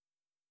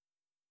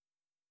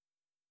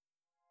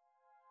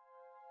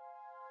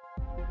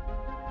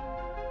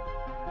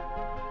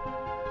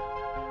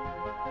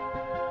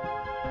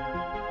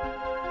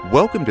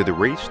Welcome to the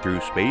Race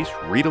Through Space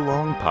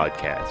Read-Along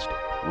Podcast,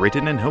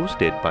 written and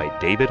hosted by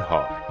David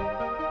Hawk.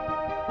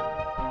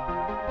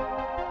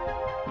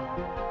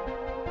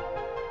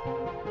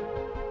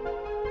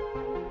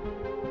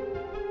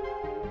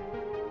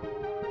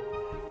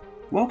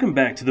 Welcome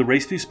back to the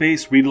Race Through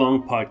Space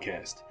Read-Along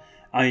Podcast.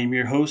 I am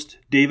your host,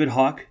 David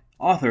Hawk,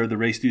 author of The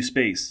Race Through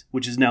Space,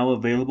 which is now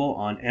available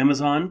on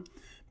Amazon,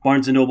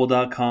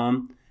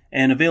 BarnesandNoble.com,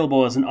 and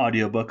available as an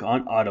audiobook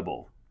on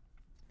Audible.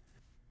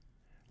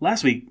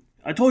 Last week,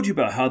 I told you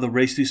about how the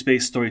Race Through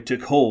Space story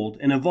took hold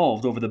and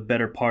evolved over the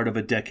better part of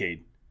a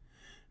decade.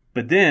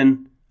 But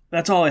then,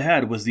 that's all I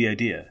had was the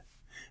idea.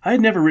 I had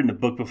never written a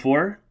book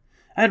before.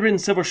 I had written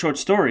several short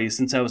stories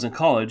since I was in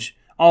college,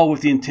 all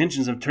with the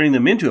intentions of turning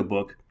them into a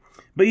book,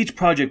 but each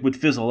project would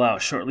fizzle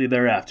out shortly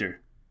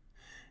thereafter.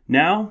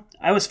 Now,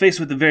 I was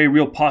faced with the very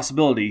real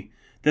possibility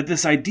that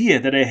this idea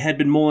that I had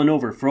been mulling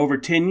over for over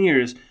 10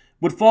 years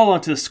would fall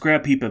onto the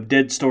scrap heap of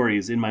dead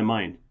stories in my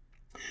mind.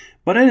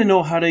 But I didn't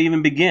know how to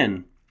even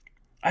begin.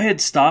 I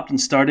had stopped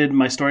and started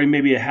my story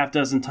maybe a half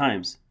dozen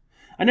times.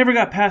 I never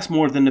got past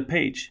more than the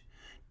page.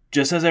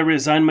 Just as I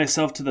resigned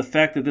myself to the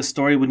fact that this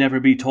story would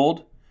never be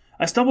told,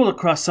 I stumbled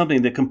across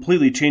something that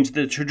completely changed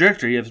the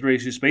trajectory of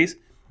Race Through Space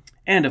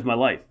and of my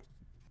life.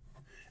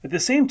 At the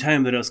same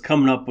time that I was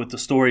coming up with the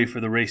story for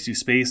the Race Through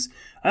Space,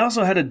 I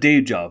also had a day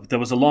job that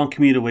was a long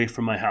commute away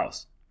from my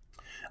house.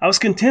 I was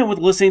content with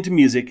listening to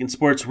music and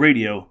sports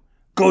radio,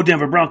 go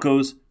Denver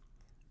Broncos,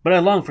 but I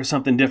longed for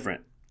something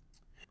different.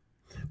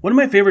 One of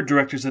my favorite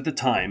directors at the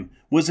time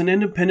was an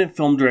independent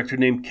film director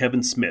named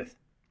Kevin Smith.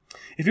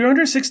 If you're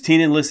under 16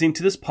 and listening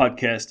to this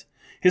podcast,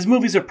 his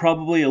movies are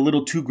probably a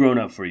little too grown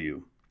up for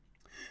you.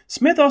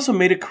 Smith also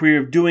made a career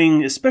of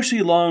doing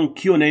especially long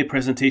Q&A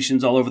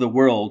presentations all over the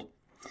world,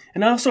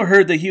 and I also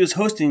heard that he was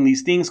hosting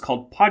these things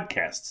called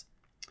podcasts.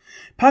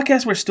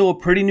 Podcasts were still a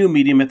pretty new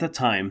medium at the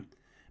time,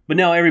 but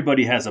now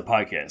everybody has a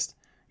podcast.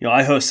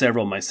 I host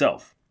several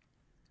myself.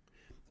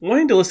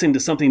 Wanting to listen to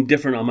something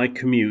different on my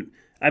commute,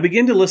 I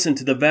began to listen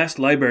to the vast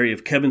library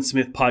of Kevin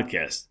Smith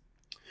podcasts.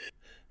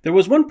 There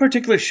was one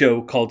particular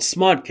show called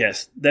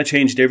Smodcast that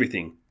changed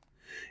everything.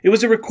 It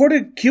was a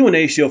recorded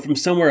Q&A show from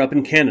somewhere up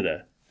in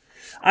Canada.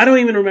 I don't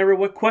even remember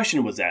what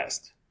question was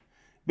asked.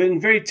 But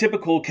in very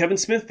typical Kevin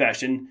Smith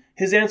fashion,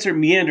 his answer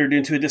meandered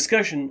into a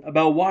discussion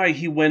about why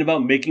he went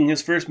about making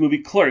his first movie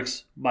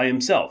Clerks by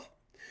himself.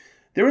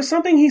 There was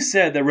something he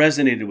said that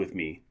resonated with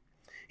me.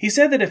 He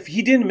said that if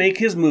he didn't make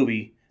his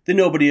movie, then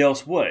nobody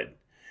else would.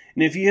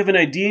 And if you have an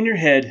idea in your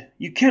head,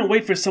 you can't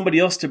wait for somebody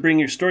else to bring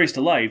your stories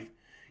to life.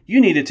 You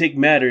need to take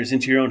matters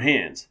into your own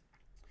hands.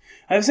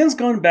 I have since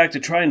gone back to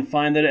try and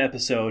find that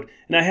episode,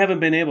 and I haven't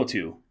been able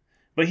to.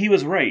 But he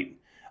was right.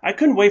 I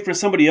couldn't wait for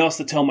somebody else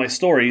to tell my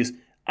stories.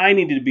 I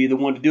needed to be the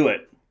one to do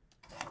it.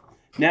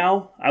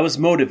 Now, I was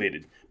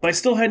motivated, but I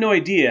still had no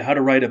idea how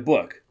to write a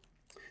book.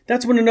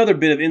 That's when another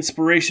bit of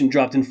inspiration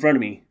dropped in front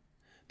of me.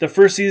 The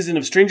first season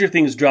of Stranger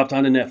Things dropped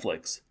onto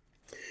Netflix.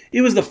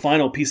 It was the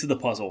final piece of the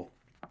puzzle.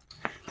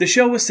 The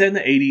show was set in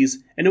the 80s,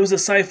 and it was a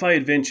sci-fi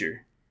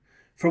adventure.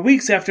 For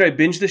weeks after I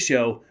binged the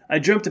show, I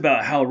dreamt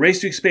about how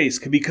Race Through Space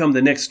could become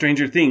the next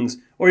Stranger Things,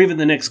 or even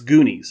the next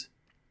Goonies.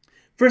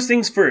 First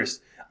things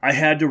first, I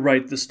had to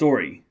write the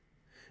story.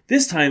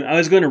 This time, I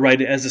was going to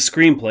write it as a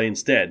screenplay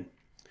instead.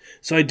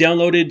 So I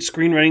downloaded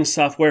screenwriting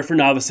software for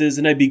novices,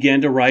 and I began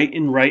to write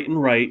and write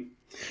and write.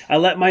 I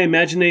let my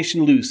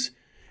imagination loose.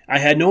 I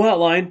had no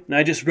outline, and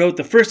I just wrote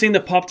the first thing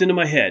that popped into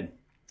my head.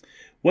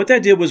 What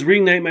that did was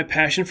reignite my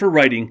passion for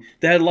writing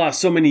that I had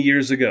lost so many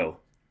years ago.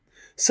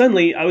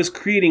 Suddenly, I was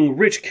creating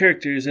rich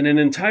characters and an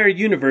entire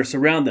universe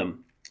around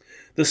them.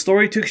 The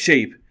story took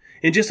shape.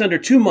 In just under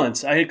 2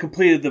 months, I had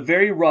completed the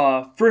very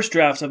raw first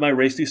drafts of my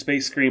Race Through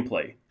Space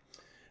screenplay.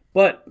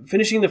 But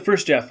finishing the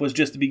first draft was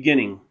just the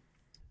beginning.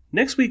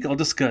 Next week, I'll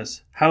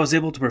discuss how I was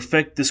able to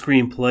perfect the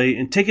screenplay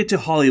and take it to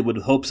Hollywood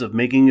with hopes of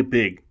making it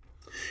big.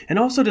 And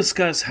also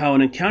discuss how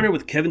an encounter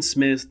with Kevin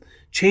Smith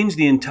changed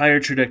the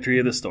entire trajectory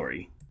of the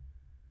story.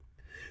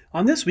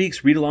 On this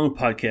week's Read-Along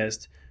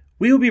podcast,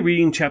 we will be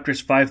reading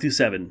chapters 5 through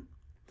 7.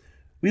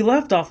 We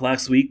left off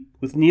last week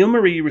with Neil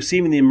Marie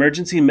receiving the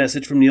emergency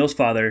message from Neil's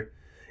father,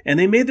 and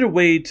they made their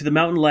way to the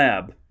mountain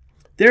lab.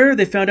 There,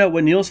 they found out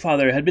what Neil's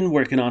father had been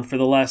working on for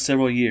the last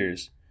several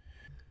years.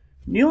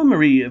 Neil and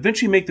Marie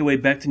eventually make their way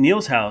back to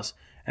Neil's house,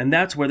 and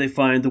that's where they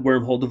find the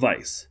wormhole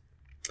device.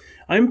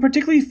 I am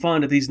particularly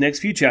fond of these next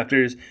few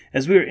chapters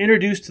as we are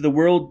introduced to the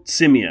world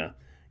Simia,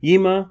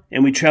 Yima,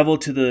 and we travel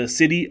to the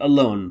city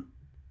Alone.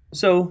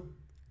 So,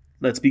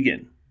 let's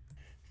begin.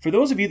 For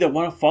those of you that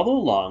want to follow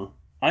along,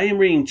 I am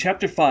reading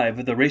Chapter 5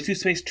 of the Race Through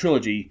Space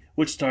trilogy,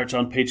 which starts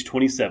on page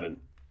 27.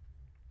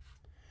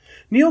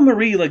 Neil and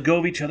Marie let go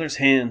of each other's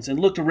hands and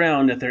looked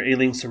around at their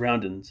alien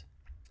surroundings.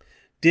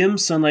 Dim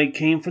sunlight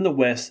came from the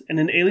west, and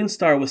an alien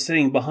star was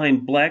sitting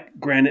behind black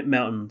granite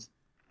mountains.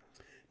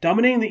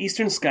 Dominating the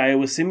eastern sky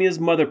was Simia's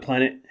mother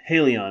planet,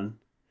 Halion.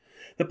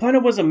 The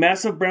planet was a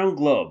massive brown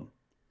globe.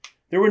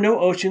 There were no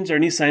oceans or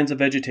any signs of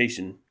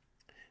vegetation.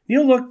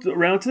 Neil looked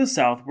around to the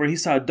south where he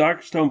saw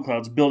dark storm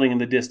clouds building in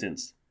the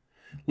distance.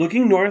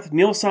 Looking north,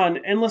 Neil saw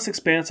an endless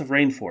expanse of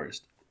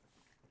rainforest.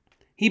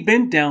 He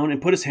bent down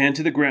and put his hand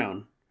to the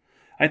ground.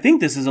 "I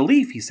think this is a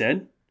leaf," he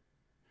said.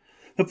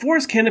 The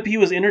forest canopy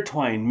was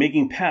intertwined,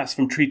 making paths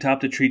from treetop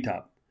to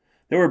treetop.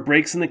 There were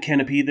breaks in the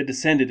canopy that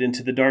descended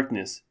into the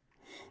darkness.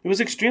 It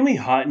was extremely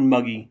hot and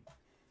muggy.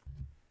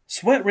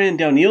 Sweat ran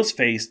down Neil's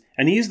face,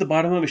 and he used the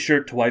bottom of his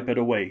shirt to wipe it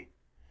away.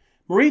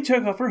 Marie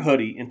took off her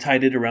hoodie and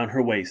tied it around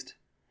her waist.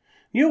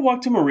 Neil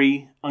walked to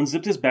Marie,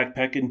 unzipped his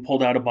backpack, and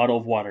pulled out a bottle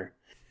of water.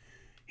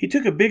 He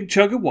took a big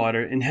chug of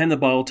water and handed the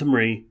bottle to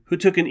Marie, who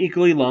took an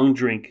equally long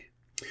drink.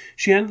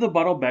 She handed the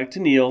bottle back to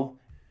Neil,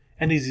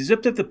 and as he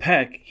zipped up the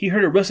pack, he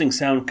heard a rustling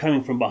sound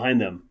coming from behind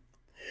them.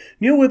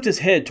 Neil whipped his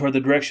head toward the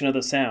direction of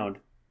the sound.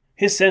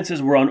 His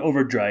senses were on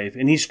overdrive,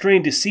 and he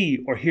strained to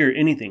see or hear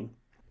anything.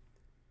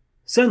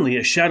 Suddenly,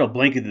 a shadow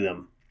blanketed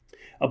them.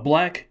 A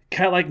black,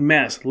 cat-like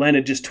mask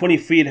landed just 20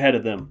 feet ahead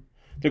of them.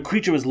 The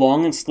creature was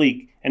long and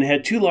sleek, and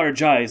had 2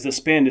 large eyes that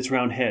spanned its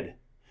round head.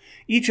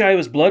 Each eye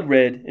was blood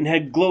red and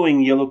had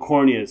glowing yellow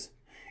corneas.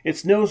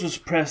 Its nose was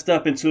pressed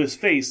up into its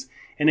face,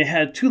 and it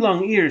had 2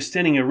 long ears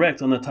standing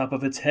erect on the top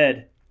of its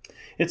head.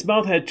 Its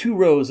mouth had 2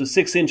 rows of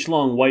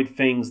 6-inch-long white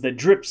fangs that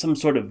dripped some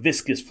sort of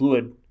viscous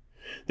fluid.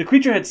 The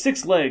creature had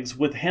 6 legs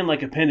with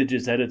hand-like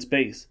appendages at its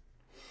base.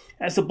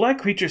 As the black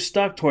creature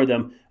stalked toward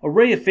them, a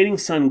ray of fading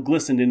sun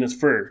glistened in its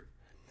fur.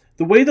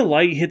 The way the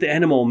light hit the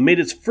animal made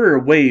its fur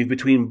wave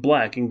between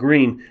black and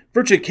green,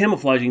 virtually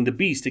camouflaging the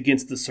beast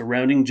against the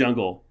surrounding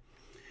jungle.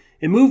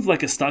 It moved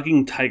like a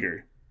stalking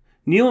tiger.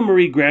 Neil and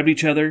Marie grabbed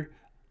each other,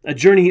 a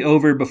journey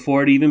over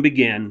before it even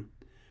began.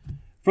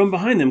 From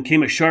behind them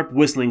came a sharp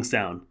whistling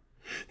sound.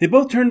 They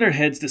both turned their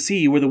heads to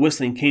see where the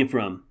whistling came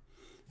from.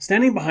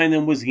 Standing behind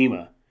them was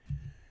Yima.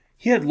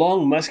 He had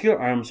long, muscular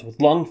arms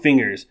with long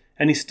fingers,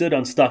 and he stood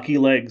on stocky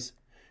legs.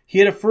 He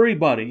had a furry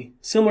body,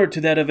 similar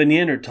to that of a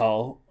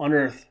Neanderthal on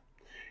Earth.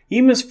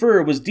 Yima's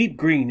fur was deep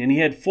green, and he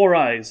had 4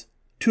 eyes,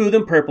 2 of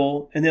them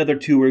purple, and the other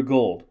 2 were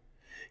gold.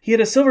 He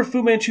had a silver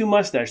Fu Manchu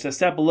mustache that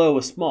sat below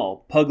a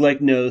small,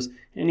 pug-like nose,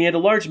 and he had a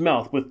large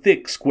mouth with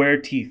thick, square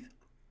teeth.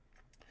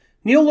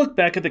 Neil looked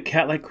back at the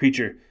cat-like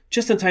creature,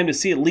 just in time to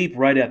see it leap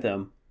right at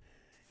them.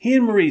 He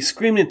and Marie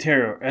screamed in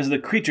terror as the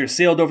creature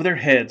sailed over their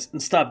heads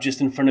and stopped just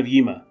in front of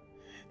Yima.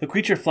 The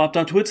creature flopped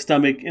onto its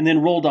stomach and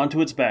then rolled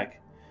onto its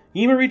back.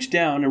 Yima reached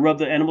down and rubbed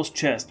the animal's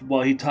chest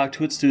while he talked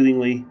to it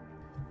soothingly.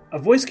 A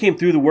voice came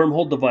through the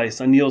wormhole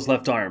device on Neil's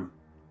left arm.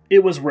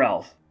 It was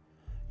Ralph.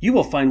 "You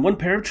will find 1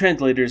 pair of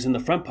translators in the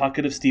front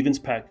pocket of Stephen's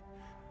pack.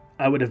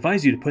 I would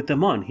advise you to put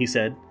them on," he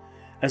said.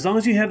 "As long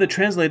as you have the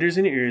translators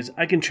in your ears,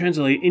 I can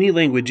translate any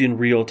language in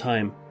real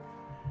time."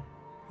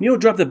 Neil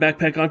dropped the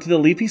backpack onto the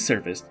leafy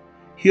surface.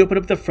 He opened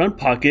up the front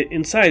pocket.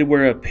 Inside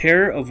were a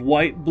pair of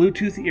white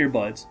Bluetooth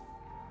earbuds.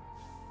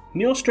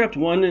 Neil strapped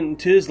one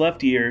into his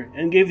left ear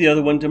and gave the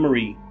other one to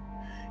Marie.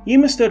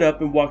 Yima stood up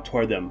and walked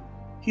toward them.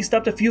 He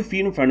stopped a few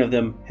feet in front of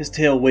them, his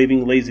tail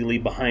waving lazily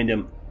behind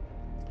him.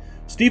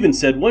 "Stephen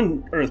said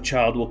 1 Earth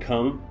child will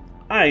come.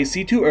 I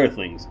see 2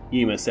 Earthlings,"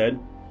 Yima said.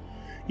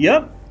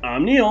 "Yup,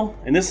 I'm Neil,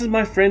 and this is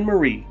my friend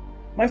Marie.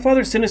 My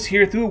father sent us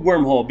here through a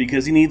wormhole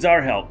because he needs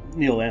our help,"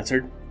 Neil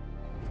answered.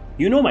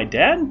 "You know my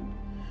dad?"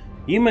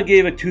 Yima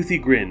gave a toothy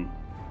grin.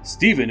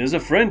 "Stephen is a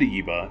friend to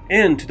Yima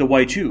and to the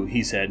Waichu,"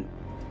 he said.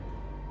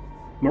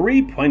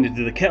 Marie pointed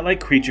to the cat-like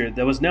creature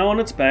that was now on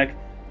its back,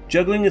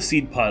 juggling a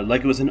seed pod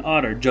like it was an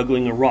otter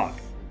juggling a rock.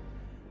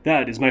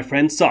 "That is my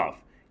friend Soph.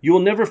 You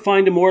will never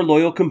find a more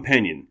loyal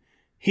companion.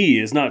 He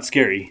is not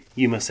scary,"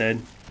 Yima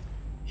said.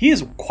 "He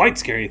is quite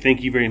scary,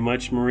 thank you very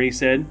much," Marie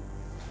said.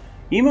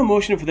 Yima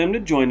motioned for them to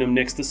join him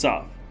next to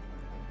Soph.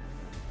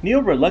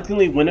 Neil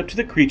reluctantly went up to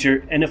the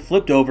creature, and it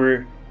flipped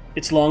over,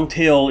 its long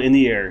tail in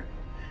the air.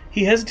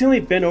 He hesitantly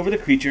bent over the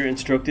creature and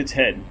stroked its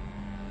head.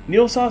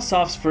 Neil saw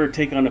Soph's fur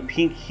take on a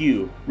pink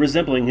hue,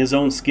 resembling his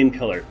own skin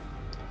color.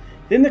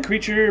 Then the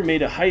creature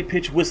made a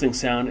high-pitched whistling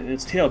sound, and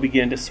its tail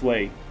began to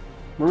sway.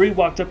 Marie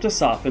walked up to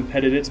Soph and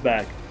petted its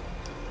back.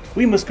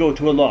 "We must go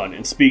to Alon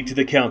and speak to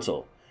the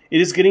council. It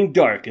is getting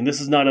dark, and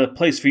this is not a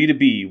place for you to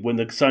be when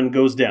the sun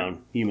goes down,"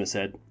 Yima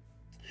said.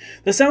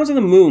 The sounds of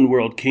the moon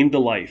world came to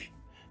life.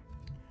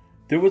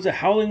 There was a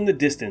howling in the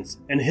distance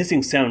and a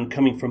hissing sound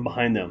coming from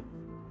behind them.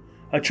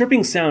 A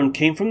chirping sound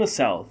came from the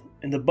south,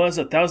 and the buzz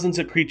of thousands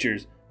of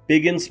creatures,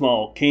 big and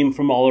small, came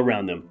from all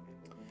around them.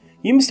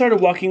 Yima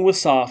started walking with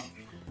Soph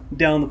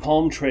down the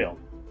palm trail.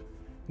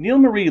 Neil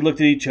and Marie looked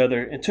at each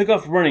other and took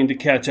off running to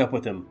catch up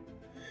with him.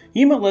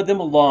 Yima led them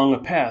along a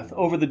path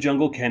over the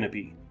jungle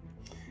canopy.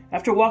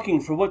 After walking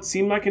for what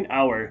seemed like an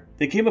hour,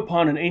 they came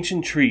upon an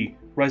ancient tree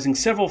rising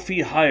several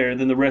feet higher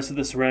than the rest of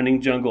the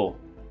surrounding jungle.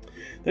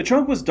 The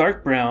trunk was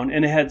dark brown,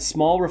 and it had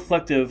small,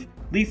 reflective,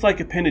 leaf-like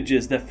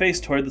appendages that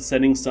faced toward the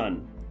setting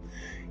sun.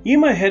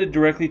 Yima headed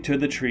directly to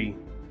the tree.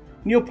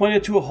 Neil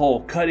pointed to a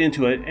hole cut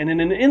into it, and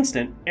in an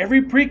instant,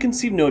 every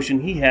preconceived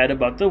notion he had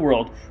about the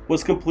world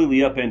was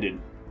completely upended.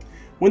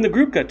 When the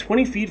group got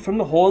 20 feet from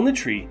the hole in the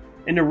tree,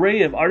 an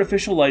array of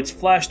artificial lights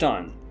flashed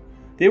on.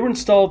 They were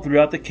installed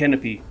throughout the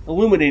canopy,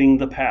 illuminating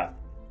the path.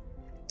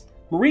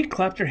 Marie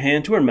clapped her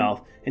hand to her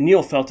mouth, and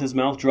Neil felt his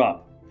mouth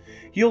drop.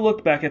 Yule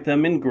looked back at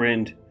them and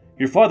grinned.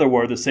 "Your father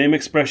wore the same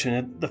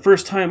expression the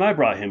first time I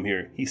brought him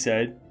here," he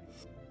said.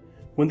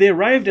 When they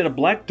arrived at a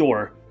black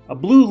door, a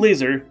blue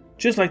laser,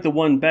 just like the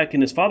one back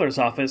in his father's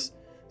office,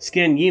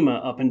 scanned Yima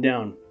up and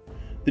down.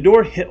 The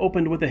door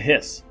opened with a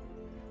hiss.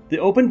 The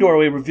open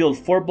doorway revealed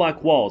 4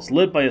 black walls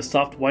lit by a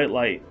soft white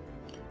light.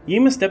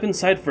 Yima stepped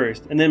inside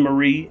first, and then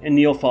Marie and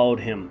Neil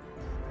followed him.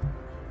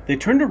 They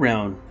turned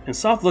around, and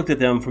Soph looked at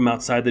them from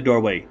outside the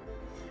doorway.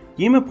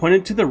 Yima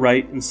pointed to the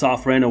right, and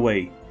Soph ran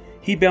away.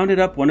 He bounded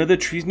up one of the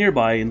trees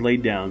nearby and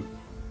laid down.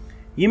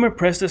 Yima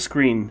pressed a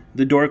screen,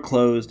 the door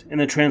closed, and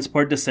the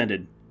transport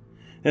descended.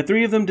 The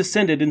 3 of them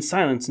descended in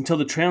silence until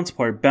the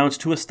transport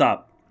bounced to a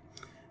stop.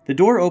 The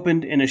door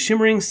opened, and a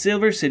shimmering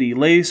silver city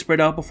lay spread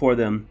out before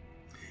them.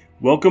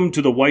 "Welcome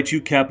to the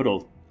Waichu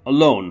capital.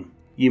 Alone,"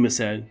 Yima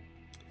said.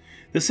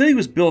 The city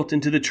was built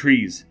into the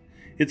trees.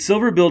 Its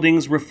silver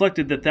buildings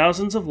reflected the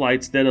thousands of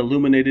lights that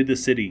illuminated the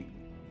city.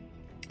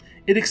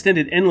 It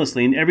extended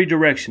endlessly in every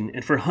direction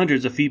and for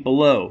hundreds of feet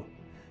below.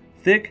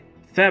 Thick,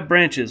 fat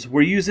branches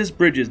were used as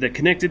bridges that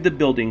connected the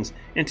buildings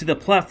and to the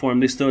platform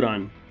they stood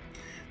on.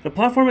 The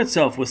platform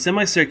itself was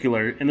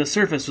semicircular and the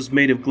surface was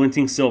made of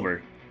glinting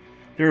silver.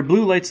 There were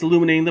blue lights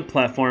illuminating the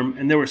platform,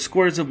 and there were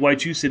scores of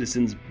Waichu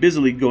citizens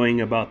busily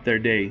going about their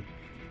day.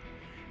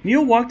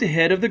 Neil walked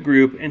ahead of the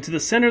group and to the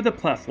center of the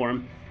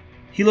platform.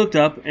 He looked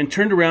up and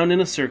turned around in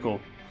a circle.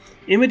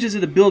 Images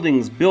of the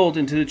buildings built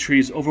into the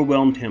trees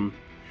overwhelmed him.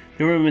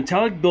 There were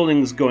metallic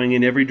buildings going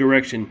in every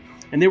direction,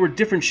 and they were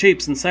different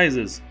shapes and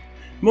sizes.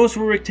 Most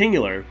were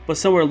rectangular, but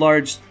some were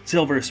large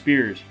silver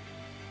spears.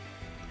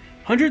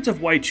 Hundreds of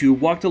Waichu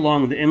walked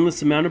along the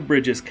endless amount of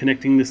bridges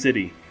connecting the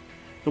city.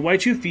 The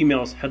Waichu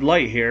females had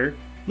light hair,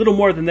 little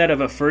more than that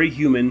of a furry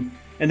human,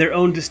 and their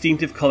own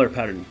distinctive color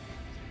pattern.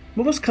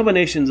 Most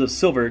combinations of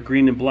silver,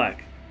 green, and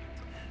black.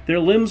 Their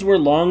limbs were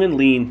long and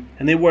lean,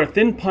 and they wore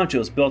thin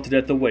ponchos belted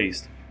at the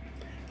waist.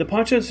 The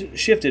ponchos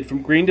shifted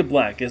from green to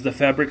black as the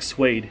fabric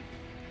swayed.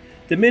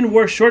 The men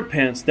wore short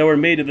pants that were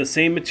made of the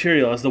same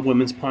material as the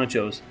women's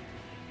ponchos.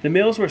 The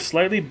males were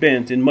slightly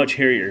bent and much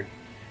hairier.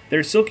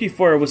 Their silky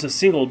fur was a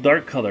single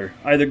dark color,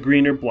 either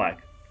green or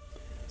black.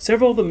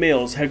 Several of the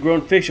males had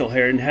grown facial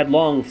hair and had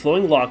long,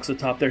 flowing locks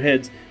atop their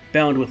heads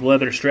bound with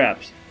leather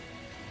straps.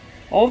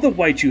 All of the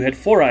Waichu had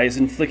 4 eyes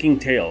and flicking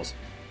tails.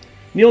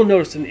 Neil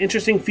noticed an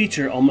interesting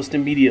feature almost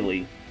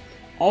immediately.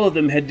 All of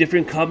them had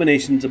different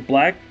combinations of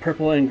black,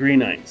 purple, and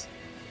green eyes.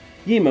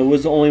 Yima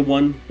was the only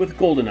one with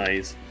golden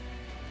eyes.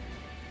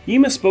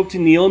 Yima spoke to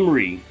Neil and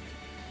Marie.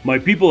 "My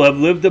people have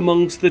lived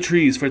amongst the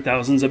trees for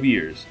thousands of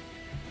years."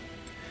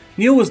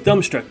 Neil was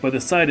dumbstruck by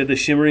the sight of the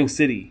shimmering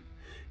city.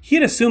 He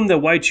had assumed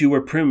that Waichu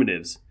were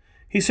primitives.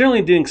 He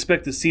certainly didn't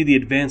expect to see the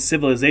advanced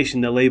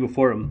civilization that lay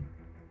before him.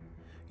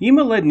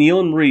 Yima led Neil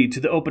and Marie to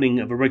the opening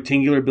of a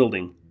rectangular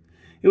building.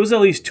 It was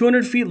at least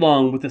 200 feet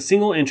long with a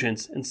single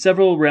entrance and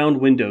several round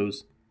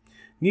windows.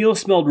 Neil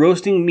smelled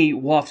roasting meat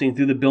wafting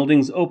through the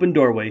building's open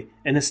doorway,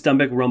 and his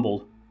stomach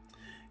rumbled.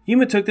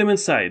 Yima took them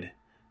inside.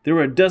 There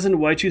were a dozen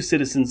Waichu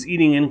citizens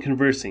eating and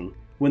conversing.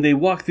 When they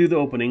walked through the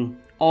opening,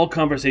 all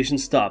conversation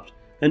stopped,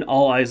 and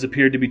all eyes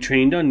appeared to be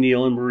trained on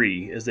Neil and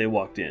Marie as they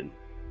walked in.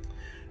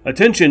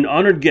 "Attention,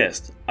 honored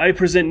guests. I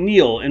present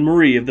Neil and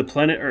Marie of the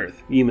planet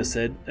Earth," Yima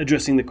said,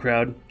 addressing the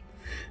crowd.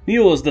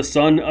 "Neil is the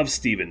son of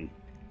Stephen."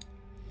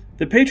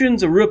 The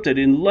patrons erupted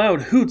in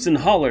loud hoots and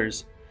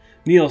hollers.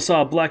 Neil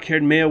saw a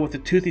black-haired male with a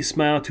toothy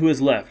smile to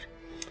his left.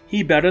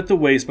 He bowed at the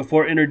waist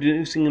before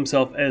introducing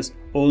himself as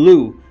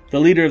Olu, the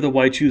leader of the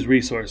Waichu's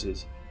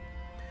resources.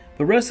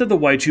 The rest of the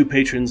Waichu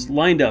patrons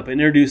lined up and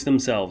introduced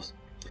themselves.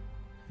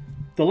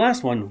 The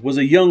last one was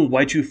a young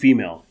Waichu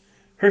female.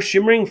 Her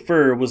shimmering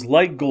fur was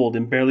light gold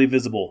and barely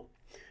visible.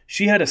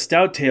 She had a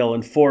stout tail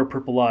and 4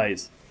 purple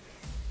eyes.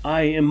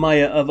 "I am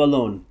Maya of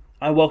Alone.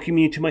 I welcome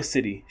you to my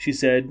city," she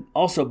said,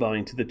 also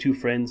bowing to the 2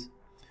 friends.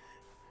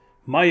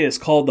 Maya is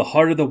called the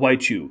Heart of the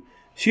Waichu.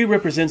 She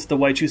represents the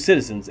Waichu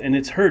citizens, and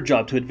it's her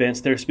job to advance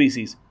their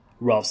species,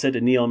 Rolf said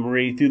to Neil and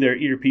Marie through their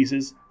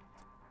earpieces.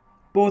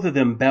 Both of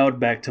them bowed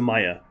back to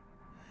Maya.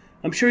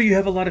 "I'm sure you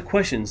have a lot of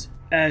questions,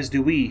 as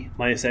do we,"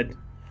 Maya said.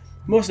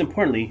 "Most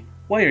importantly,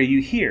 why are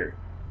you here?"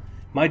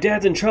 "My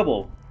dad's in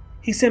trouble.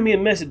 He sent me a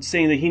message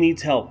saying that he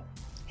needs help.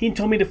 He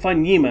told me to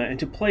find Yima and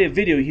to play a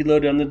video he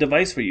loaded on the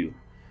device for you,"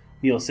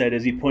 Neil said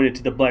as he pointed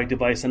to the black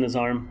device on his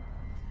arm.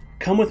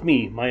 "Come with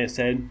me," Maya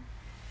said.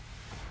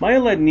 Maya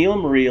led Neil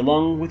and Marie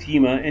along with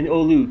Yima and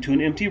Olu to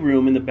an empty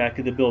room in the back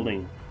of the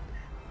building.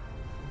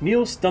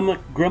 Neil's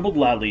stomach grumbled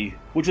loudly,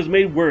 which was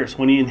made worse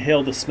when he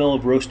inhaled the smell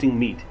of roasting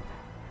meat.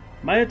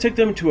 Maya took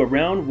them to a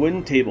round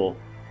wooden table.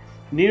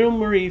 Neil and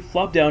Marie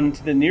flopped down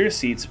into the nearest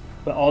seats,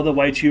 but all the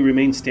Waichu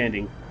remained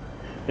standing.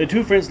 The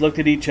 2 friends looked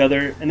at each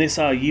other, and they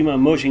saw Yima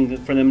motioning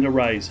for them to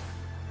rise.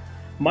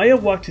 Maya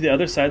walked to the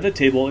other side of the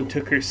table and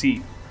took her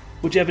seat,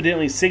 which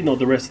evidently signaled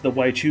the rest of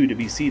the Waichu to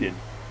be seated.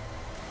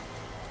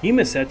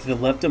 Yima sat to the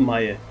left of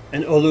Maya,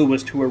 and Olu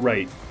was to her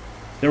right.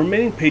 The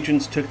remaining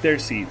patrons took their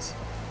seats.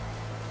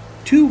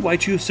 2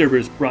 Waichu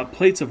servers brought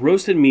plates of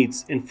roasted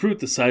meats and fruit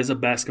the size of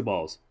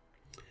basketballs.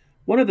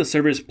 One of the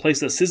servers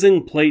placed a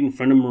sizzling plate in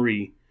front of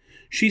Marie.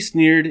 She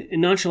sneered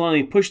and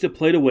nonchalantly pushed the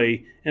plate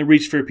away and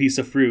reached for a piece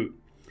of fruit.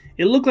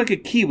 It looked like a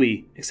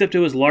kiwi, except it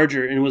was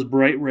larger and was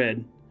bright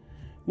red.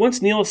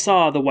 Once Neil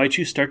saw the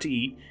Waichu start to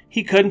eat,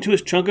 he cut into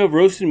his chunk of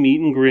roasted meat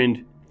and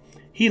grinned.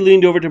 He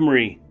leaned over to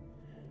Marie.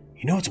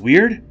 "You know what's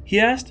weird?" he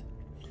asked.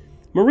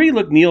 Marie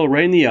looked Neil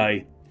right in the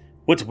eye.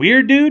 "What's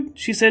weird, dude?"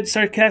 she said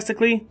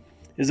sarcastically.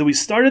 "Is that we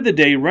started the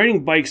day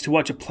riding bikes to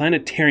watch a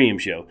planetarium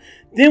show.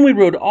 Then we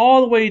rode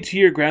all the way to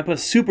your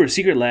grandpa's super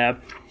secret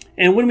lab,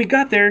 and when we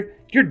got there,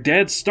 your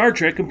dad's Star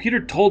Trek computer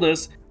told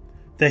us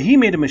that he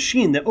made a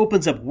machine that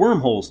opens up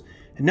wormholes,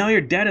 and now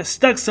your dad is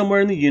stuck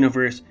somewhere in the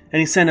universe, and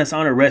he sent us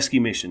on a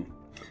rescue mission.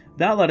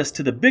 That led us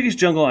to the biggest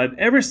jungle I've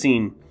ever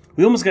seen.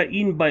 We almost got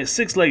eaten by a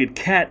six-legged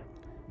cat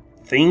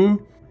thing,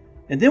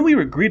 and then we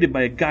were greeted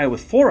by a guy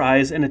with 4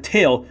 eyes and a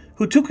tail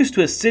who took us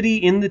to a city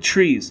in the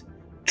trees.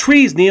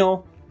 Trees,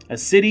 Neil! A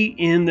city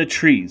in the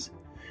trees.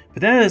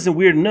 But that isn't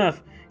weird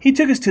enough. He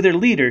took us to their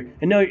leader,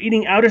 and now you're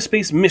eating outer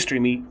space mystery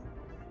meat."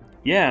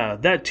 "Yeah,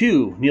 that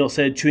too," Neil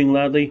said, chewing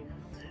loudly.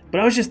 "But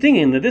I was just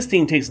thinking that this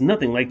thing tastes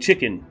nothing like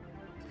chicken."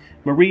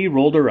 Marie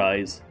rolled her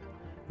eyes.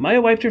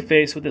 Maya wiped her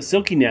face with a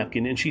silky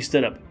napkin and she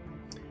stood up.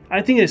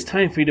 "I think it is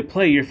time for you to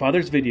play your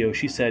father's video,"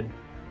 she said.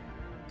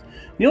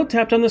 Neil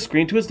tapped on the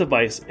screen to his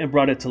device and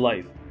brought it to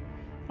life.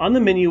 On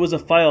the menu was a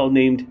file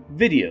named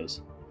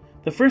Videos.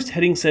 The first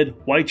heading said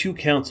Waichu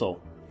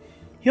Council.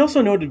 He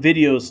also noted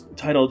videos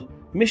titled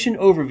Mission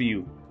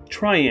Overview,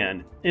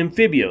 Trian,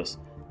 Amphibios,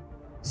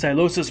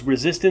 Silosis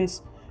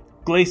Resistance,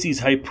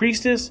 Glacies High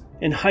Priestess,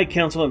 and High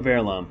Council at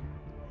Verulam.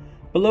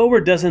 Below were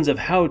dozens of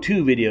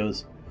how-to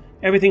videos,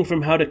 everything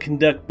from how to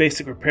conduct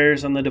basic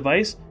repairs on the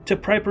device to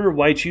Piper,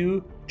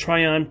 Waichu,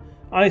 Trion,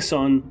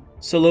 Ison,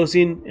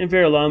 Solosian, and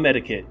Verulam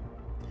etiquette.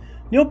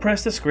 Neil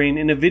pressed the screen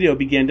and a video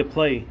began to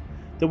play.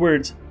 The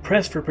words,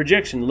 "Press for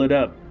projection," lit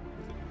up.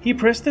 He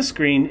pressed the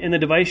screen and the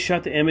device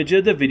shot the image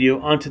of the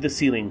video onto the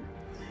ceiling.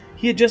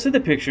 He adjusted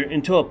the picture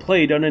until it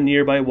played on a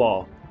nearby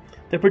wall.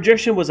 The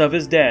projection was of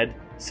his dad,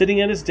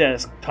 sitting at his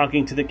desk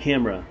talking to the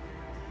camera.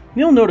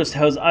 Neil noticed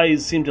how his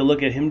eyes seemed to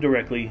look at him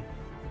directly.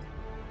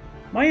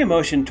 Maya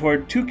motioned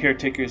toward 2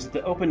 caretakers at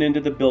the open end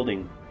of the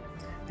building.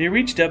 They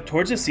reached up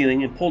towards the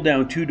ceiling and pulled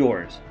down 2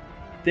 doors.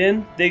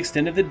 Then they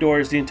extended the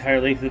doors the entire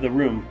length of the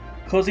room,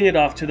 closing it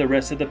off to the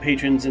rest of the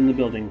patrons in the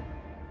building.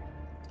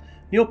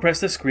 Neil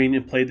pressed the screen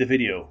and played the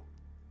video.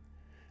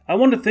 "I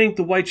want to thank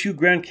the Waichu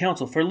Grand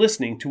Council for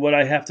listening to what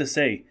I have to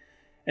say.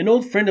 An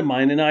old friend of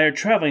mine and I are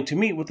traveling to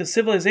meet with a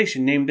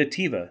civilization named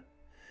Ativa.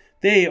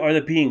 They are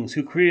the beings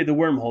who created the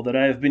wormhole that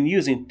I have been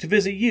using to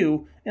visit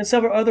you and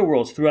several other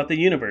worlds throughout the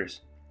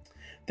universe.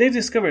 They've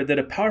discovered that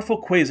a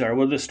powerful quasar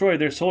will destroy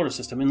their solar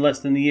system in less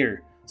than a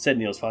year," said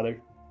Neil's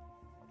father.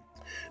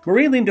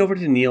 Marie leaned over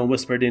to Neil and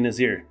whispered in his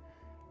ear,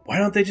 "Why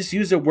don't they just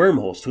use their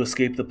wormholes to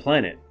escape the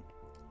planet?"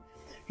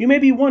 "You may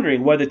be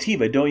wondering why the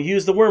Tiva don't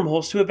use the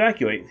wormholes to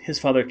evacuate," his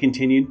father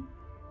continued.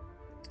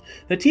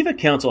 "The Tiva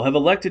Council have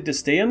elected to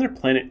stay on their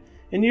planet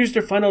and use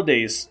their final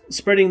days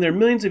spreading their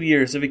millions of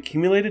years of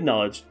accumulated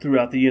knowledge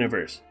throughout the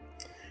universe.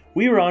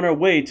 We were on our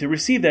way to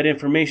receive that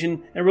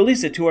information and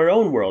release it to our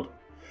own world.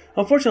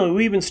 Unfortunately,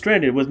 we've been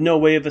stranded with no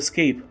way of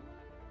escape.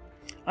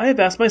 I have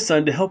asked my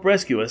son to help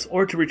rescue us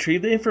or to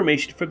retrieve the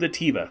information from the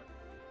Tiva.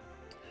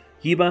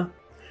 Yima,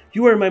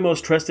 you are my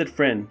most trusted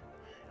friend.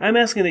 I am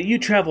asking that you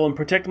travel and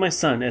protect my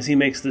son as he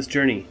makes this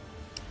journey.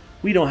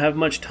 We don't have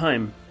much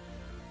time.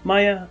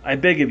 Maya, I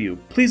beg of you,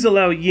 please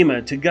allow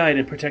Yima to guide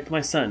and protect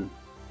my son."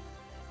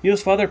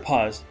 Neil's father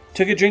paused,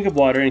 took a drink of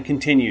water, and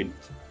continued.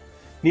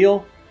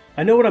 "Neil,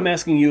 I know what I'm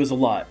asking you is a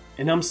lot,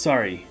 and I'm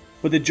sorry,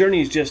 but the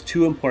journey is just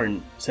too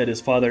important," said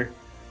his father.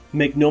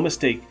 "Make no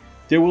mistake,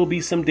 there will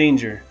be some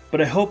danger, but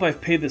I hope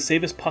I've paved the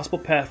safest possible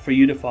path for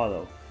you to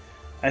follow.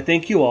 I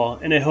thank you all,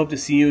 and I hope to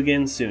see you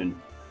again soon."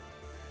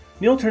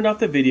 Neil turned off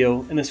the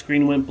video, and the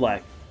screen went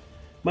black.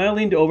 Maya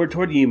leaned over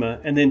toward Yima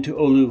and then to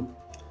Olu.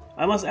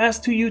 "I must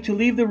ask you to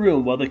leave the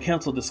room while the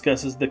council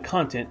discusses the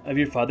content of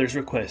your father's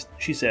request,"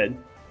 she said.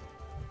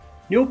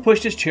 Neil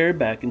pushed his chair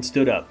back and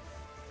stood up.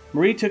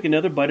 Marie took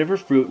another bite of her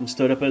fruit and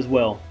stood up as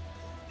well.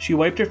 She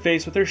wiped her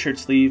face with her shirt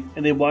sleeve,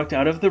 and they walked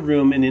out of the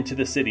room and into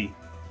the city.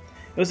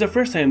 It was the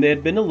first time they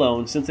had been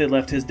alone since they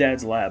left his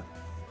dad's lab.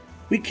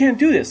 "We can't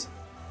do this.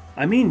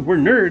 I mean, we're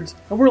nerds,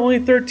 and we're only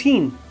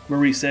 13,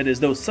 Marie said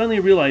as though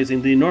suddenly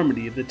realizing the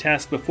enormity of the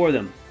task before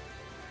them.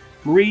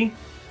 "Marie,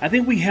 I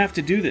think we have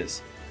to do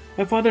this.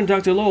 My father and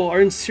Dr. Lowell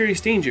are in serious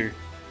danger.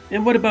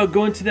 And what about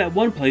going to that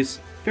one place,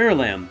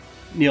 Verulam?"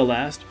 Neil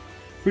asked.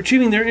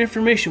 "Retrieving their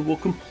information will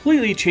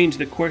completely change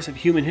the course of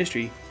human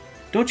history.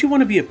 Don't you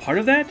want to be a part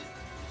of that?"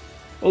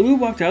 Olu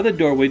walked out of the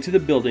doorway to the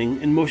building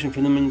and motioned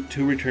for them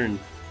to return.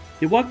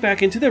 They walked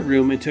back into the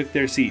room and took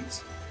their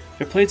seats.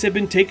 Their plates had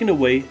been taken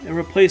away and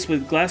replaced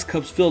with glass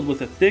cups filled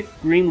with a thick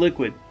green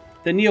liquid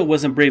that Neil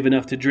wasn't brave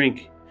enough to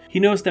drink. He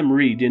noticed that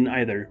Marie didn't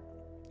either.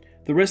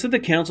 The rest of the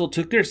council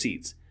took their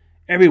seats.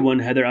 Everyone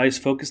had their eyes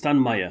focused on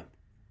Maya.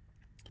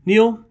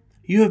 "Neil,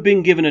 you have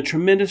been given a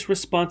tremendous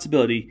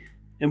responsibility,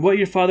 and what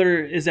your father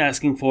is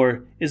asking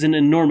for is an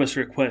enormous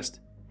request.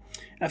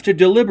 After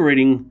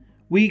deliberating,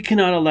 we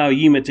cannot allow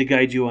Yima to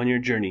guide you on your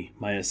journey,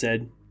 Maya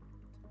said.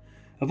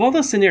 Of all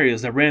the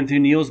scenarios that ran through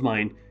Neil's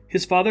mind,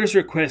 his father's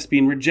request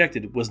being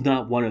rejected was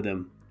not one of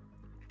them.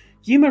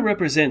 Yima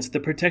represents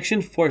the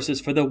protection forces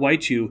for the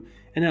Waichu,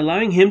 and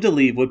allowing him to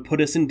leave would put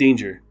us in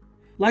danger.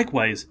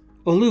 Likewise,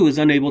 Olu is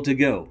unable to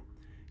go.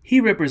 He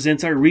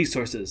represents our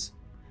resources.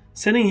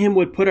 Sending him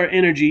would put our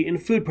energy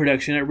and food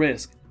production at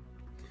risk.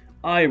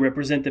 I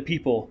represent the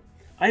people.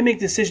 I make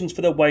decisions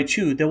for the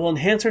Waichu that will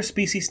enhance our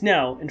species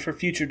now and for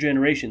future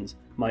generations,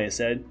 Maya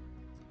said.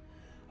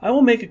 I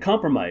will make a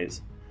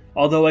compromise.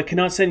 Although I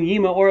cannot send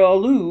Yima or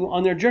Olu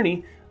on their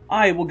journey,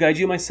 I will guide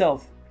you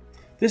myself.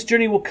 This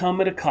journey will come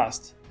at a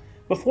cost.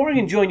 Before I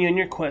can join you on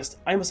your quest,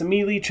 I must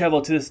immediately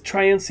travel to the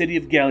Trian city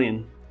of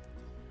Galleon.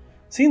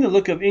 Seeing the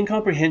look of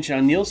incomprehension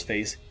on Neil's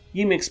face,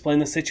 Yima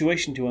explained the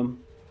situation to him.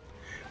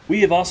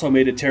 We have also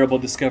made a terrible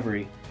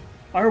discovery.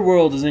 Our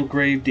world is in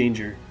grave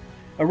danger.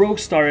 A rogue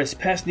star has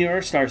passed near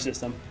our star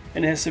system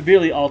and has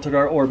severely altered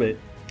our orbit.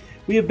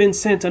 We have been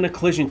sent on a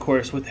collision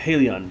course with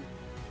Helion.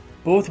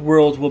 Both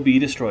worlds will be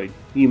destroyed,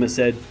 Yima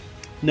said.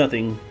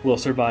 Nothing will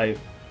survive.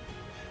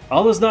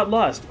 All is not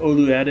lost,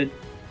 Olu added.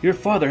 Your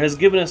father has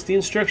given us the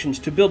instructions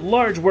to build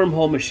large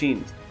wormhole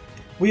machines.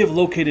 We have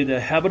located a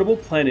habitable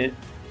planet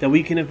that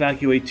we can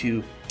evacuate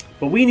to,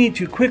 but we need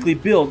to quickly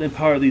build and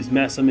power these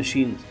massive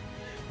machines.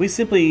 We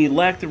simply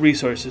lack the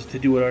resources to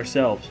do it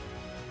ourselves.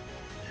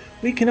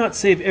 We cannot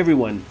save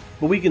everyone,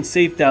 but we can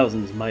save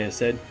thousands, Maya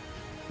said.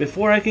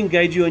 Before I can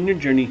guide you on your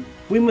journey,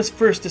 we must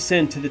first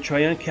descend to the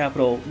Trian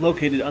capital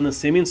located on the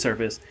Simian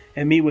surface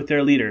and meet with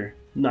their leader,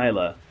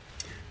 Nyla,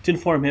 to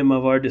inform him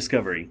of our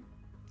discovery.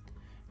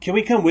 Can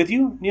we come with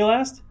you? Neil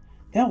asked.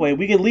 That way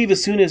we can leave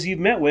as soon as you've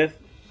met with,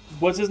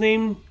 what's his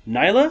name,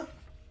 Nyla?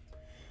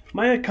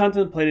 Maya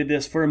contemplated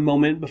this for a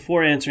moment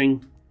before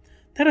answering,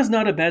 That is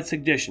not a bad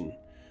suggestion.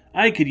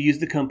 I could use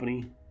the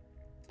company.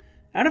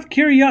 Out of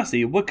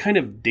curiosity, what kind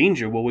of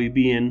danger will we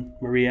be in?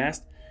 Marie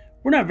asked.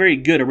 We're not very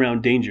good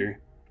around danger.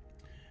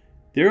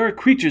 There are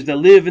creatures that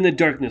live in the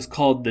darkness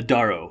called the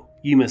Daro,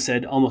 Yima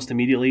said almost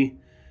immediately.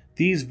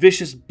 These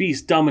vicious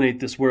beasts dominate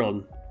this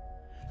world.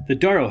 The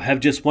Daro have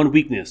just one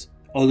weakness,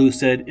 Olu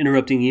said,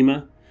 interrupting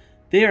Yima.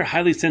 They are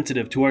highly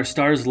sensitive to our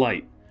star's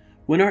light.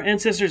 When our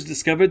ancestors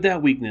discovered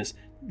that weakness,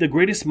 the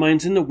greatest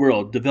minds in the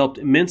world developed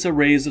immense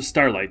arrays of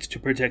starlights to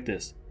protect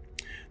us.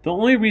 The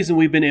only reason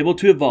we've been able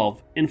to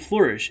evolve and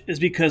flourish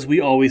is because we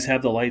always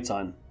have the lights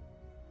on.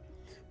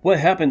 What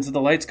happens if the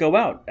lights go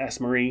out?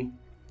 Asked Marie.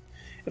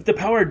 If the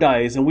power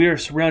dies and we are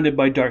surrounded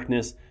by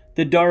darkness,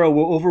 the Daro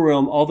will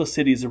overwhelm all the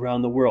cities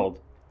around the world.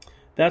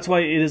 That's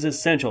why it is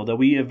essential that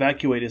we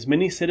evacuate as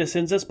many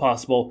citizens as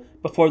possible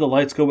before the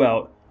lights go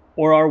out,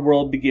 or our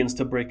world begins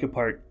to break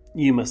apart,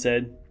 Yima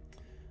said.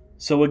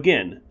 So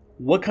again,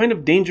 what kind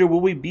of danger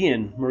will we be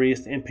in? Marie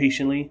asked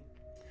impatiently.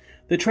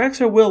 The tracks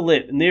are well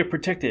lit and they are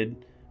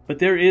protected, but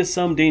there is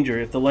some danger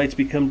if the lights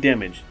become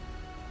damaged.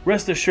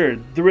 Rest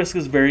assured, the risk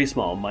is very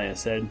small, Maya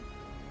said.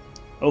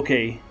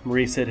 Okay,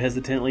 Marie said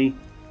hesitantly.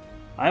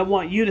 I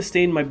want you to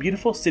stay in my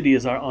beautiful city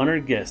as our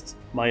honored guest,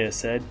 Maya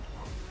said.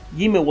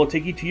 Yima will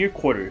take you to your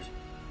quarters.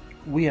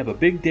 We have a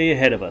big day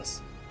ahead of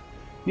us.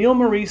 Neil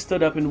Marie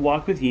stood up and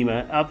walked with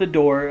Yima out the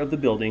door of the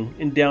building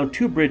and down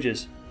 2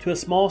 bridges to a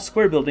small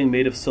square building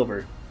made of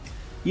silver.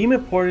 Yima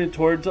pointed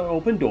towards the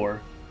open door.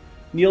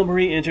 Neil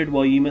Marie entered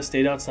while Yima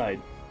stayed outside.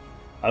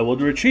 I will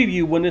retrieve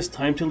you when it's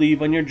time to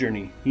leave on your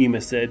journey,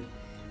 Yima said.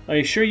 I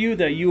assure you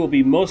that you will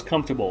be most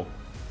comfortable.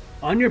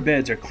 On your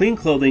beds are clean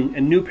clothing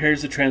and new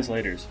pairs of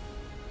translators.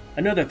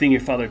 Another thing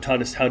your father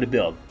taught us how to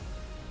build.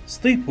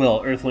 Sleep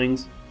well,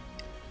 Earthlings.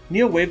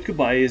 Neil waved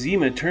goodbye as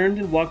Yima turned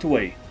and walked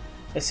away.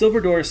 A silver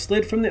door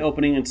slid from the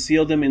opening and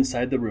sealed them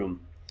inside the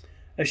room.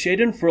 A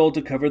shade unfurled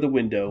to cover the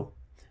window.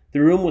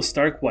 The room was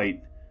stark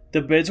white.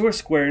 The beds were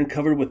square and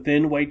covered with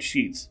thin white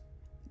sheets.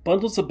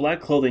 Bundles of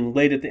black clothing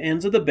laid at the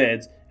ends of the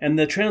beds, and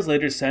the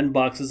translators sat in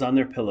boxes on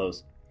their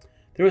pillows.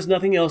 There was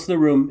nothing else in the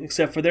room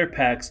except for their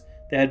packs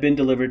that had been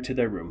delivered to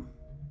their room.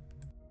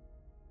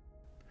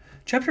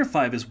 Chapter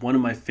 5 is one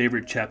of my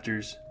favorite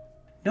chapters.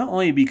 Not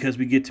only because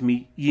we get to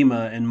meet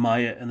Yima and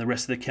Maya and the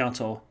rest of the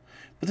council,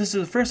 but this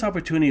is the first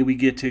opportunity we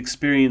get to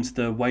experience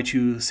the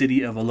Waichu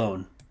city of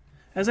Alone.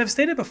 As I've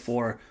stated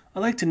before, I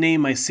like to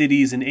name my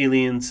cities and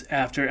aliens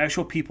after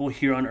actual people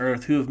here on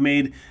Earth who have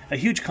made a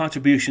huge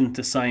contribution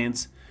to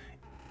science.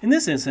 In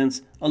this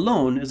instance,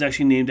 Alone is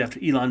actually named after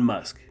Elon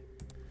Musk.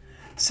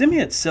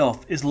 Simia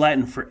itself is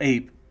Latin for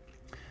ape.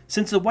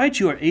 Since the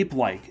Waichu are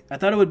ape-like, I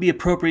thought it would be an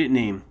appropriate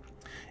name.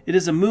 It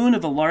is a moon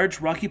of a large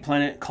rocky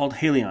planet called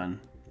Helion,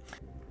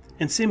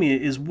 and Simia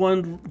is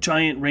one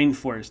giant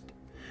rainforest.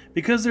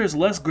 Because there is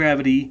less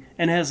gravity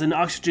and has an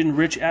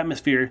oxygen-rich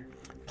atmosphere,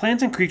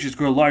 plants and creatures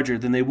grow larger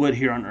than they would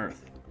here on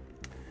Earth.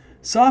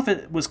 Soph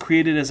was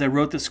created as I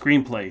wrote the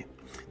screenplay.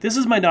 This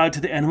is my nod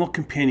to the animal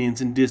companions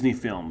in Disney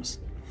films.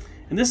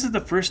 And this is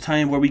the first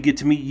time where we get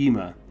to meet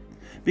Yima.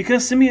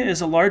 Because Simia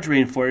is a large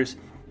rainforest,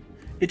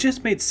 it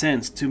just made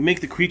sense to make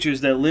the creatures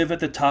that live at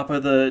the top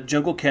of the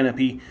jungle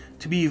canopy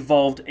to be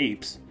evolved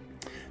apes.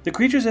 The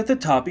creatures at the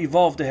top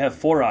evolved to have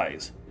 4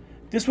 eyes.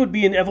 This would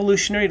be an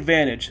evolutionary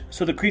advantage,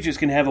 so the creatures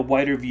can have a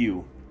wider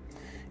view.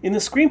 In the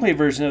screenplay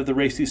version of the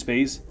Race to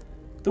Space,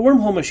 the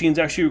wormhole machines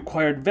actually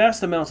required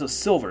vast amounts of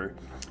silver,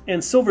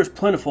 and silver is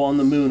plentiful on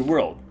the moon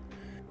world.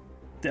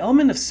 The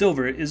element of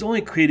silver is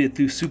only created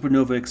through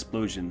supernova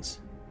explosions.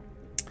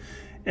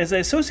 As I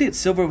associate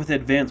silver with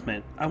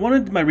advancement, I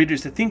wanted my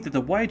readers to think that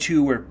the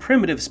Waichu were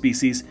primitive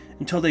species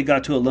until they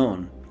got to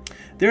Alone.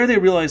 There they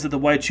realized that the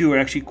Waichu are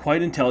actually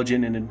quite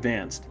intelligent and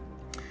advanced.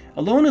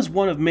 Alone is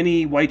one of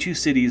many Waichu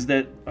cities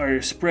that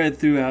are spread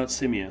throughout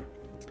Simia.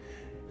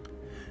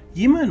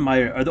 Yima and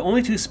Maya are the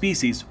only 2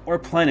 species, or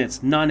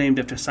planets, not named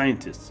after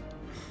scientists.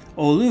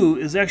 Olu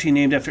is actually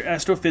named after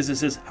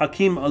astrophysicist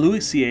Hakim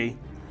Aluisier.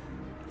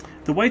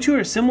 The Waichu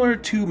are similar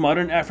to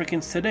modern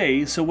Africans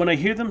today, so when I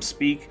hear them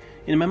speak,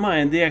 in my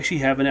mind they actually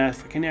have an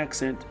African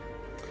accent.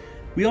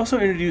 We also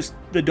introduced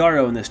the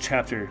Daro in this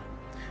chapter.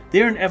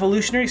 They are an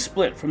evolutionary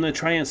split from the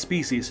Triant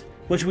species,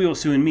 which we will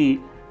soon meet.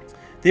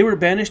 They were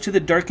banished to the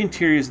dark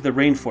interiors of the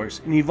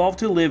rainforest and evolved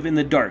to live in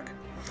the dark.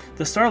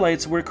 The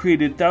Starlights were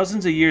created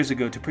thousands of years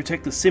ago to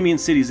protect the Simian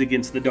cities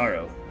against the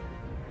Daro.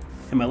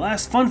 And my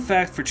last fun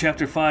fact for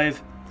Chapter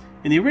 5,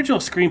 in the original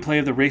screenplay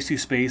of the Race to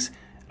Space,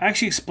 I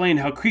actually explained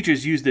how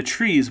creatures use the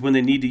trees when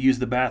they need to use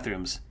the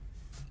bathrooms.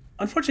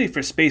 Unfortunately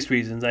for space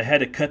reasons, I had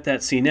to cut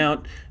that scene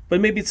out,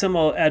 but maybe some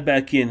I'll add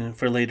back in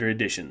for later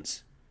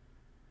editions.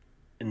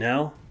 And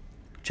now,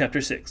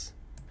 Chapter 6.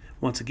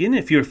 Once again,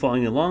 if you're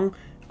following along,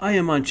 I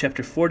am on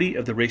Chapter 40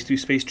 of the Race to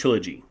Space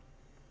trilogy.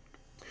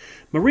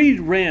 Marie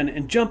ran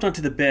and jumped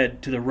onto the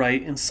bed to the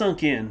right and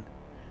sunk in.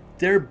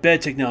 Their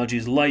bed technology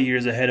is light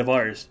years ahead of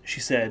ours, she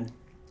said.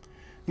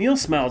 Neil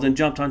smiled and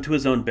jumped onto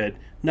his own bed,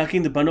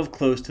 knocking the bundle of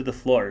clothes to the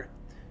floor.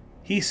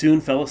 He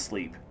soon fell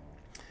asleep.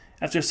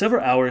 After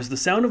several hours, the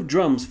sound of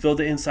drums filled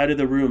the inside of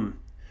the room.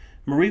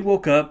 Marie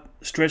woke up,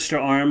 stretched her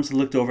arms, and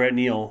looked over at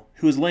Neil,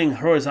 who was laying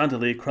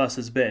horizontally across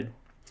his bed.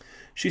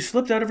 She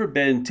slipped out of her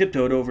bed and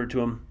tiptoed over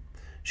to him.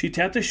 She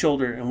tapped his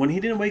shoulder, and when he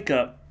didn't wake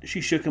up,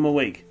 she shook him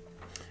awake.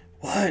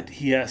 "What?"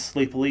 he asked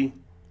sleepily.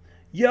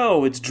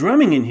 "Yo, it's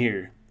drumming in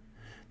here."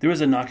 There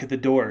was a knock at the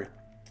door.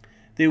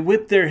 They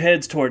whipped their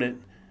heads toward it.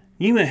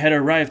 Yima had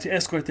arrived to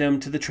escort them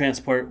to the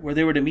transport where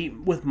they were to meet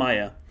with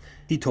Maya.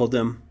 He told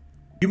them,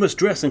 "You must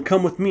dress and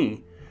come with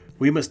me.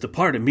 We must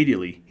depart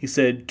immediately," he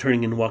said,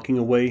 turning and walking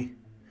away.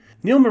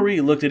 Neil and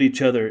Marie looked at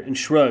each other and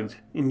shrugged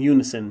in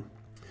unison.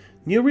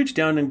 Neil reached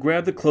down and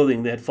grabbed the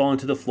clothing that had fallen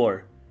to the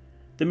floor.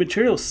 The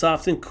material was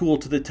soft and cool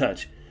to the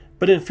touch,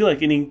 but didn't feel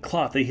like any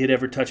cloth that he had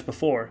ever touched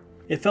before.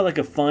 It felt like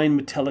a fine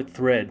metallic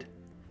thread.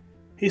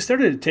 He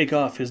started to take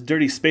off his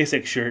dirty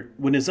SpaceX shirt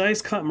when his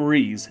eyes caught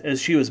Marie's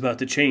as she was about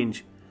to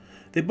change.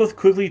 They both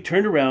quickly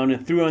turned around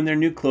and threw on their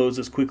new clothes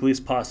as quickly as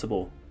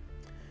possible.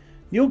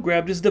 Neil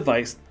grabbed his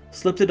device,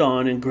 slipped it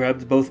on, and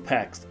grabbed both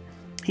packs.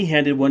 He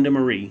handed one to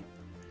Marie.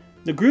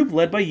 The group,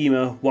 led by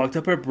Yima, walked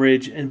up a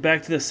bridge and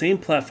back to the same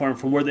platform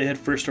from where they had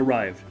first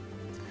arrived.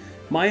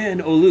 Maya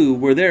and Olu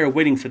were there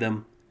waiting for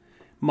them.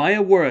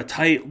 Maya wore a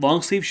tight,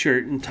 long-sleeve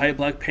shirt and tight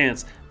black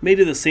pants made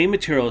of the same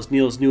material as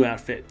Neil's new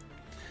outfit.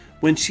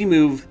 When she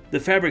moved, the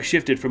fabric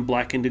shifted from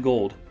black into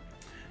gold.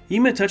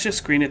 Yima touched a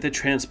screen at the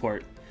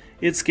transport.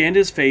 It scanned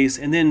his face,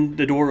 and then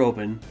the door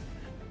opened.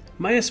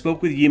 Maya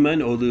spoke with Yima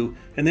and Olu,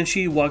 and then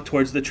she walked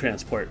towards the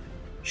transport.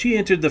 She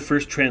entered the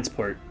first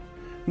transport.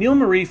 Neil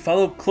and Marie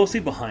followed closely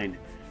behind.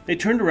 They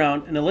turned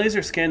around, and a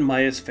laser scanned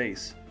Maya's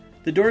face.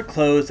 The door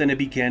closed, and it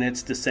began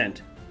its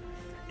descent.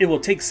 It will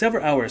take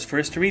several hours for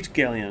us to reach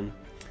Galleon.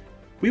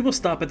 We will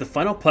stop at the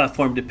final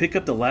platform to pick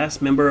up the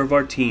last member of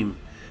our team.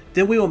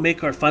 Then we will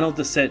make our final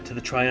descent to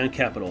the Trion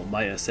capital,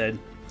 Maya said.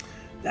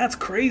 "That's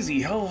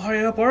crazy. How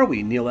high up are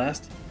we?" Neil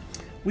asked.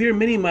 "We are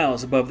many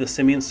miles above the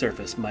Simian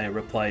surface," Maya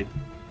replied.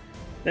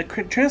 The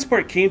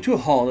transport came to a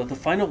halt at the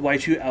final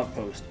Waichu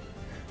outpost.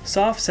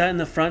 Soph sat in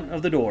the front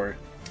of the door.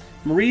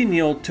 Marie and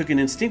Neil took an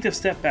instinctive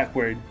step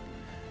backward.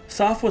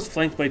 Soph was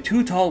flanked by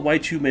 2 tall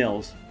Waichu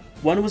males.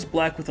 One was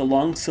black with a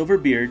long silver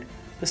beard.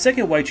 The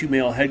second Waichu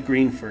male had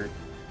green fur.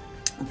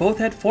 Both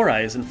had 4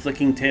 eyes and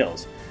flicking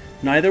tails.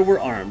 Neither were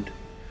armed.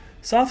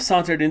 Soph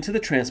sauntered into the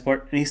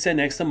transport, and he sat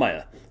next to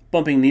Maya,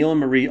 bumping Neil and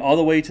Marie all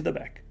the way to the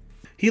back.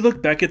 He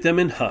looked back at them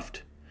and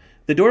huffed.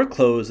 The door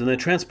closed, and the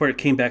transport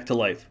came back to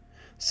life.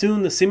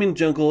 Soon the Simian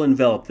jungle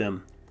enveloped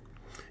them.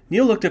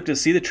 Neil looked up to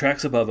see the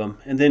tracks above him,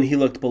 and then he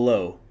looked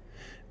below.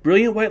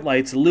 Brilliant white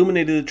lights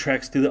illuminated the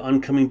tracks through the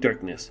oncoming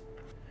darkness.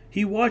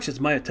 He watched as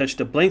Maya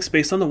touched a blank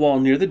space on the wall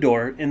near the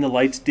door, and the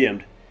lights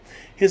dimmed.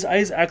 His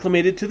eyes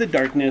acclimated to the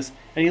darkness,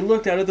 and he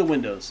looked out of the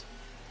windows.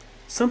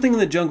 Something in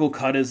the jungle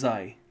caught his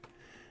eye.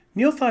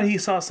 Neil thought he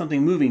saw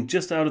something moving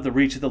just out of the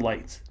reach of the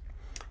lights.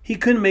 He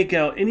couldn't make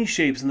out any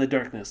shapes in the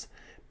darkness,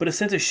 but a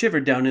sense of shiver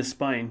down his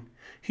spine.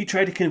 He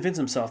tried to convince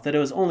himself that it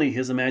was only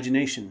his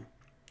imagination.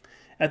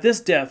 At this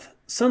depth,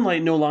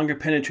 sunlight no longer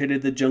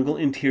penetrated the jungle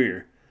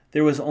interior.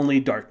 There was only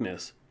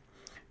darkness.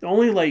 The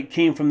only light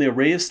came from the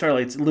array of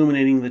starlights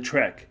illuminating the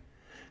trek.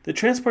 The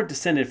transport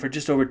descended for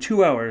just over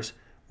 2 hours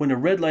when a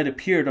red light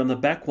appeared on the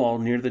back wall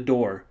near the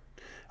door.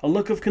 A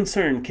look of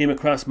concern came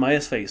across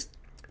Maya's face,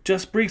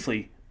 just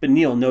briefly, but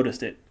Neil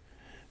noticed it.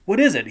 "What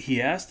is it?"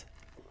 he asked.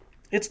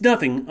 "It's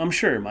nothing, I'm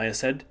sure," Maya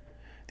said.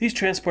 "These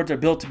transports are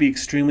built to be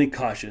extremely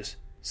cautious,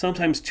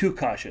 sometimes too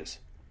cautious."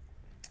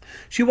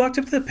 She walked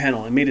up to the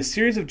panel and made a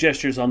series of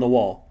gestures on the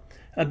wall.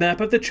 A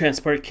map of the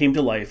transport came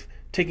to life,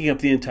 taking up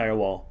the entire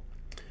wall.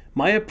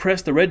 Maya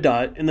pressed the red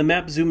dot and the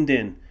map zoomed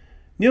in.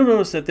 Neil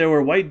noticed that there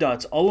were white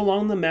dots all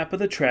along the map of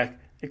the track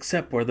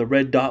except where the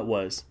red dot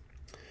was.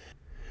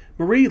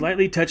 Marie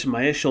lightly touched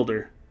Maya's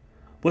shoulder.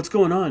 "What's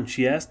going on?"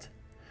 she asked.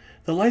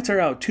 "The lights are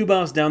out 2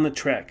 miles down the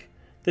track.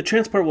 The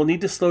transport will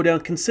need to slow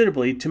down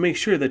considerably to make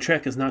sure the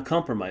track is not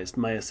compromised,"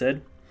 Maya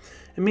said.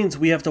 "It means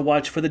we have to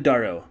watch for the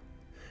Darrow.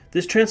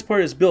 This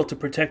transport is built to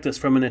protect us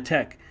from an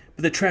attack,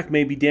 but the track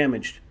may be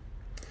damaged."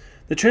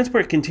 The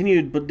transport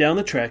continued down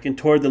the track and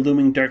toward the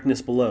looming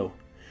darkness below.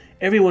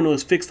 Everyone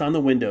was fixed on the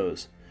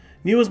windows.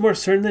 Neil was more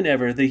certain than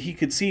ever that he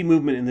could see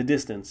movement in the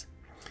distance.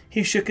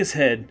 He shook his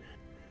head,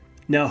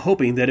 now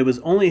hoping that it was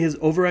only his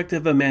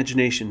overactive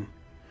imagination.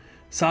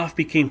 Soph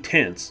became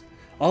tense.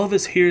 All of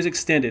his hairs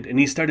extended, and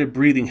he started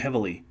breathing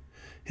heavily.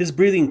 His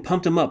breathing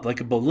pumped him up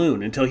like a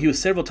balloon until he was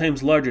several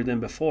times larger than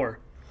before.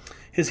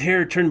 His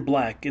hair turned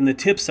black, and the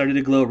tips started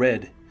to glow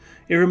red.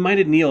 It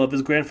reminded Neil of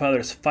his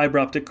grandfather's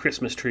fiber-optic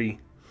Christmas tree.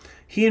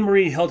 He and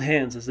Marie held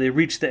hands as they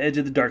reached the edge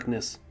of the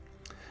darkness.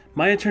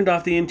 Maya turned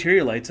off the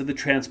interior lights of the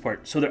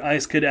transport so their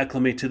eyes could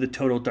acclimate to the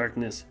total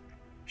darkness.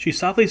 She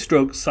softly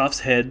stroked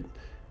Soph's head.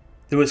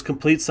 There was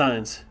complete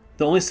silence.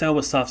 The only sound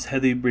was Soph's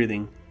heavy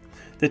breathing.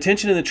 The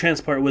tension in the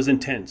transport was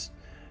intense.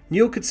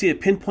 Neil could see a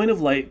pinpoint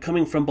of light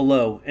coming from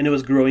below, and it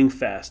was growing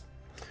fast.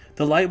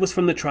 The light was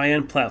from the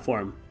Trian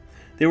platform.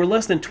 They were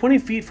less than 20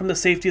 feet from the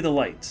safety of the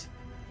lights.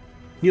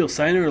 Neil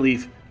sighed in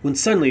relief when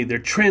suddenly their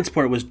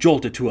transport was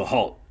jolted to a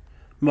halt.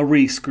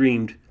 Marie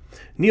screamed.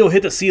 Neil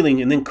hit the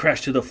ceiling and then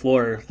crashed to the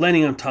floor,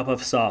 landing on top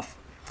of Soph.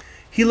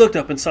 He looked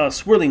up and saw a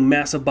swirling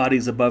mass of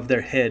bodies above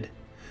their head.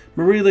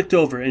 Marie looked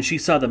over and she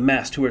saw the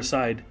mass to her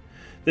side.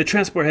 The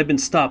transport had been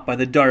stopped by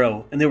the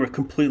Darrow, and they were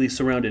completely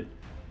surrounded.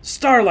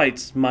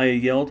 "Starlights!" Maya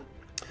yelled.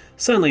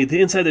 Suddenly,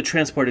 the inside of the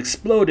transport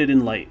exploded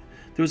in light.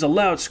 There was a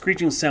loud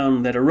screeching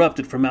sound that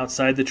erupted from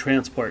outside the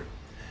transport.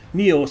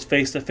 Neil was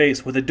face to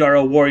face with a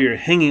Darrow warrior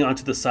hanging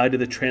onto the side of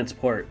the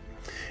transport.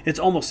 Its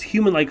almost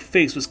human-like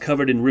face was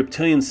covered in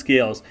reptilian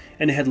scales,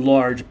 and it had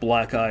large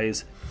black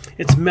eyes.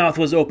 Its mouth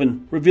was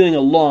open, revealing a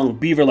long,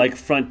 beaver-like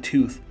front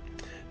tooth.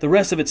 The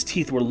rest of its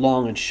teeth were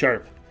long and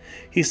sharp.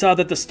 He saw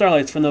that the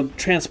starlights from the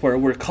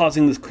transport were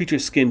causing the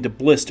creature's skin to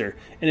blister,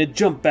 and it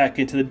jumped back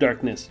into the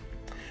darkness.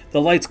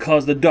 The lights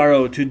caused the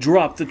Darrow to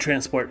drop the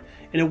transport,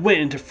 and it went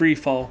into free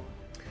fall.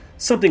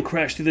 Something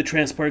crashed through the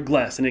transport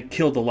glass, and it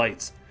killed the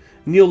lights.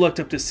 Neil looked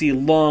up to see a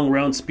long,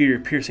 round spear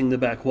piercing the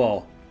back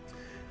wall.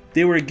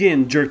 They were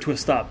again jerked to a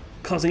stop,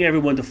 causing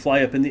everyone to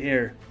fly up in the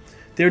air.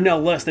 They were now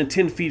less than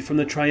 10 feet from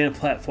the Trian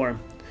platform.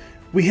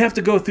 "We have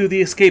to go through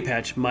the escape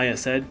hatch," Maya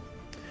said.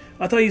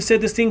 "I thought you said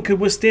this thing could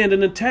withstand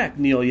an attack,"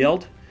 Neil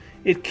yelled.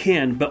 "It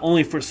can, but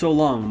only for so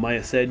long,"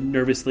 Maya said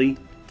nervously.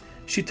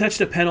 She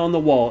touched a panel on the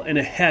wall, and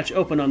a hatch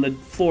opened on the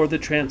floor of the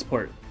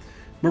transport.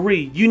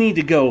 "Marie, you need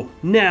to go,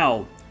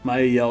 now!"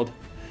 Maya yelled.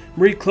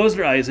 Marie closed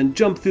her eyes and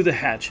jumped through the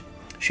hatch.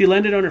 She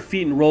landed on her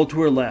feet and rolled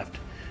to her left.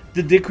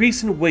 The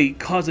decrease in weight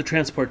caused the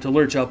transport to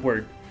lurch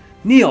upward.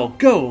 "Neil,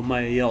 go!"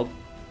 Maya yelled.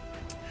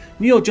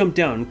 Neil jumped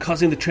down,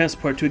 causing the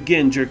transport to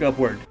again jerk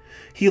upward.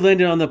 He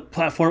landed on the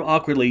platform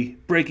awkwardly,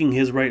 breaking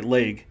his right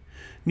leg.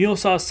 Neil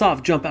saw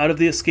Soph jump out of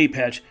the escape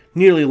hatch,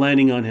 nearly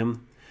landing on him.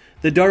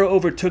 The Darrow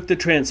overtook the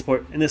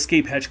transport, and the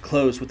escape hatch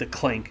closed with a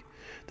clank.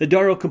 The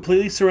Darrow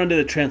completely surrounded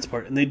the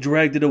transport, and they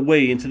dragged it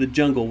away into the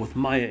jungle with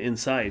Maya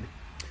inside.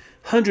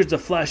 Hundreds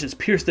of flashes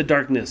pierced the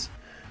darkness.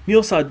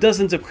 Neil saw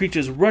dozens of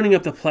creatures running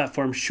up the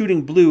platform,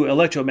 shooting blue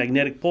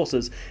electromagnetic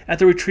pulses at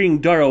the retreating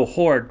Darrow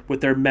horde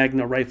with their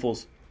Magna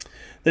rifles.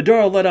 The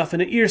Darrow let off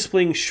an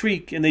ear-splitting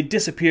shriek, and they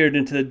disappeared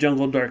into the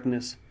jungle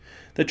darkness.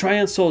 The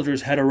Trian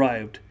soldiers had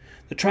arrived.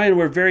 The Trian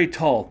were very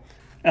tall,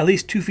 at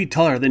least 2 feet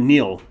taller than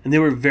Neil, and they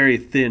were very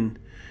thin.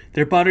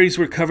 Their bodies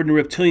were covered in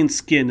reptilian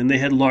skin, and they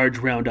had large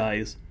round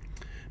eyes.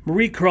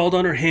 Marie crawled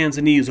on her hands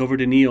and knees over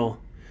to Neil.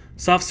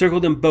 Soph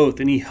circled them both,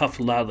 and he huffed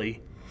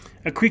loudly.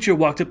 A creature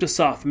walked up to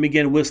Soph and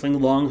began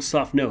whistling long,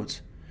 soft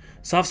notes.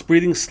 Soph's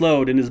breathing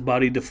slowed and his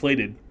body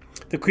deflated.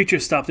 The creature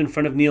stopped in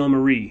front of Neil and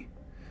Marie.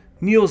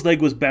 Neil's leg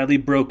was badly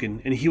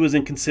broken, and he was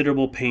in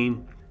considerable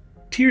pain.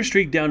 Tears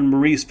streaked down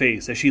Marie's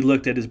face as she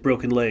looked at his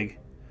broken leg.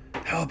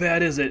 "How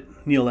bad is it?"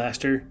 Neil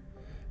asked her.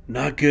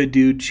 "Not good,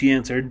 dude," she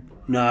answered.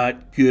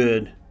 "Not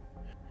good."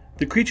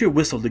 The creature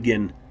whistled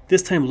again,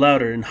 this time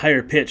louder and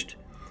higher pitched.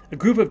 A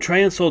group of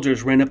Trian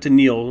soldiers ran up to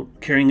Neil,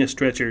 carrying a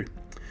stretcher.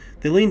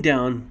 They leaned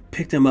down,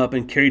 picked him up,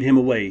 and carried him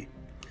away.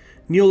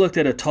 Neil looked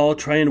at a tall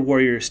Trian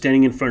warrior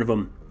standing in front of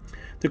him.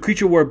 The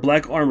creature wore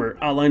black armor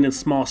outlined in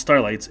small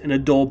starlights and a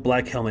dull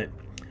black helmet.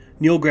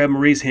 Neil grabbed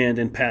Marie's hand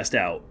and passed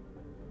out.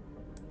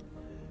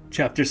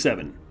 Chapter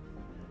 7.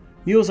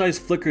 Neil's eyes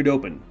flickered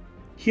open.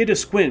 He had to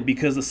squint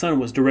because the sun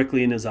was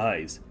directly in his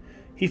eyes.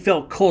 He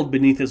felt cold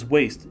beneath his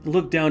waist and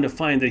looked down to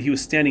find that he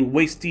was standing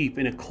waist deep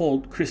in a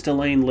cold,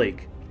 crystalline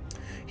lake.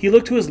 He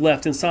looked to his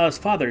left and saw his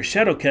father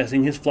shadow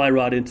casting his fly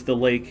rod into the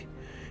lake.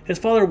 His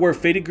father wore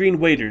faded green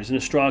waders and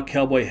a straw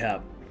cowboy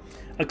hat.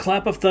 A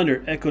clap of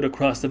thunder echoed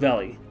across the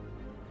valley.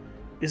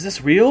 "Is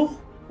this real?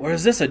 Or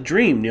is this a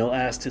dream?" Neil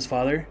asked his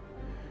father.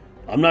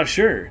 "I'm not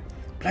sure,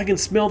 but I can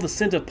smell the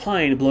scent of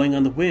pine blowing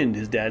on the wind,"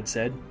 his dad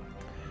said.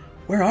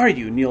 "Where are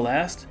you?" Neil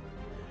asked.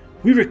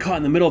 "We were caught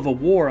in the middle of a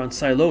war on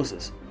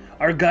Silosis.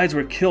 Our guides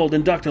were killed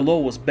and Dr.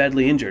 Lowell was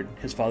badly injured,"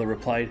 his father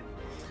replied.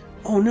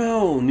 "Oh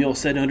no," Neil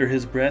said under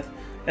his breath,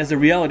 as the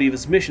reality of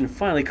his mission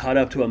finally caught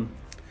up to him.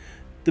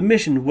 The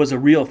mission was a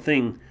real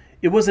thing.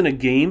 It wasn't a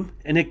game,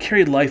 and it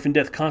carried life and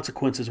death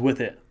consequences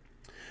with it.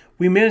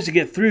 "We managed to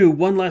get through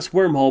one last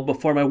wormhole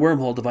before my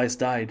wormhole device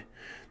died.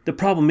 The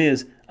problem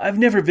is, I've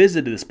never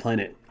visited this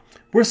planet.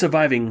 We're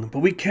surviving, but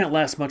we can't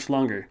last much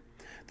longer.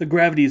 The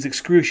gravity is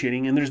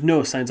excruciating and there's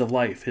no signs of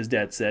life," his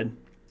dad said.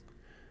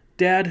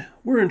 "Dad,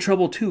 we're in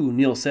trouble too,"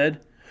 Neil said.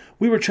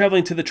 "We were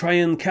traveling to the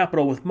Trian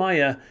capital with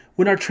Maya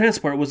when our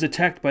transport was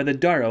attacked by the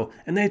Darrow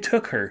and they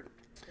took her.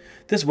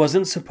 This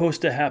wasn't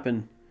supposed to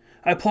happen.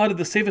 I plotted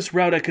the safest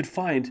route I could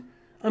find.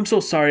 I'm so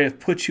sorry I've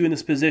put you in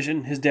this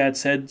position," his dad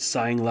said,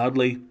 sighing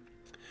loudly.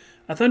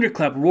 A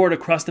thunderclap roared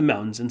across the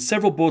mountains and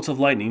several bolts of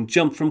lightning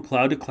jumped from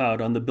cloud to cloud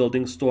on the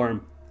building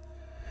storm.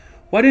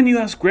 "Why didn't you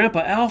ask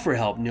Grandpa Al for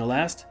help?" Neil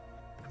asked.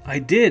 "I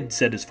did,"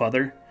 said his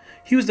father.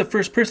 "He was the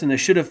first person that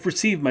should have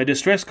received my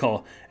distress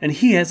call, and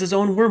he has his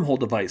own wormhole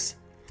device.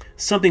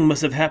 Something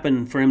must have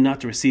happened for him not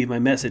to receive my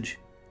message."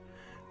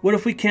 "What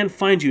if we can't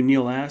find you?"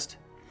 Neil asked.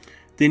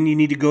 "Then you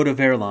need to go to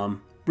Verlam,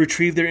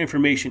 retrieve their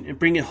information, and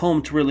bring it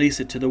home to release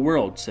it to the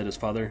world," said his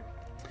father.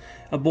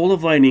 A bolt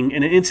of lightning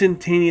and an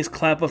instantaneous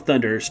clap of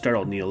thunder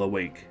startled Neil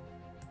awake.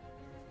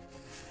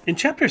 In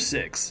Chapter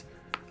 6,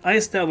 I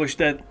established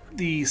that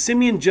the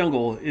Simian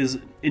jungle is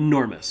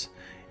enormous,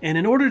 and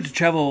in order to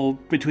travel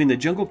between the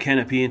jungle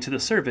canopy and to the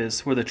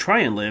surface where the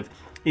Trian live,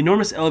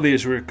 enormous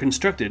elevators were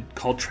constructed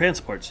called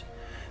transports.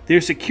 They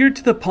are secured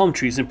to the palm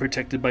trees and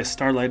protected by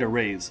starlight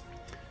arrays.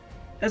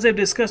 As I've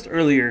discussed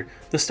earlier,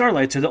 the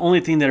starlights are the only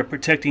thing that are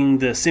protecting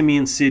the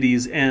Simian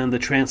cities and the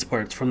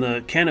transports from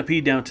the canopy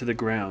down to the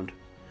ground.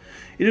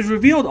 It is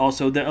revealed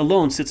also that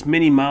Alone sits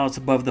many miles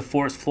above the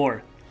forest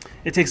floor.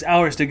 It takes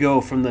hours to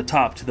go from the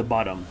top to the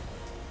bottom.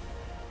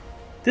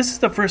 This is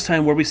the first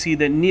time where we see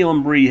that Neil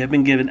and Marie have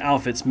been given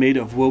outfits made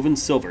of woven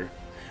silver.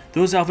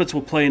 Those outfits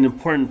will play an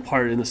important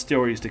part in the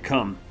stories to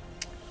come.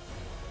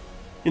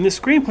 In the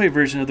screenplay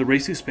version of The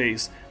Race to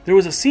Space, there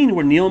was a scene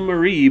where Neil and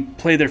Marie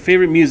played their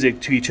favorite music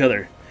to each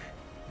other.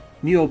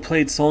 Neil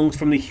played songs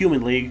from the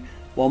Human League,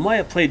 while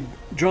Maya played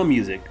drum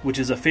music, which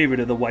is a favorite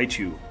of the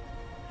Waichu.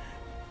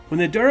 When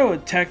the Darrow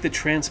attacked the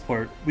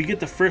transport, we get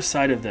the first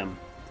sight of them.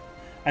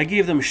 I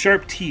gave them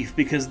sharp teeth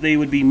because they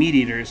would be meat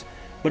eaters,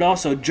 but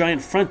also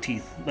giant front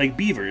teeth, like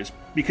beavers,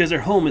 because their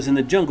home is in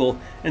the jungle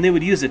and they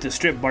would use it to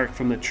strip bark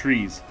from the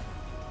trees.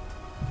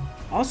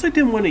 I also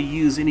didn't want to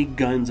use any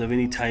guns of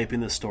any type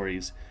in the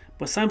stories,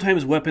 but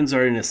sometimes weapons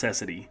are a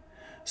necessity.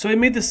 So I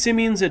made the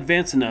Simians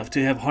advanced enough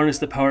to have harnessed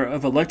the power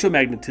of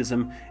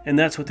electromagnetism, and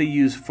that's what they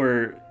use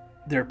for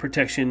their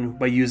protection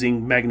by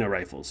using Magna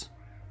rifles.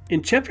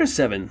 In Chapter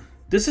 7,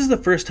 this is the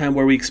first time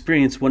where we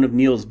experience one of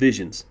Neil's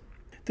visions.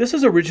 This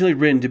was originally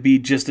written to be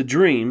just a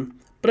dream,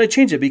 but I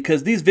changed it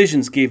because these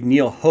visions gave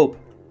Neil hope.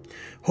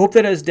 Hope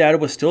that his dad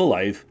was still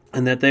alive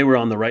and that they were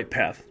on the right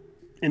path.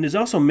 And is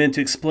also meant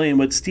to explain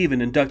what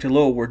Stephen and Dr.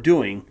 Lowell were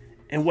doing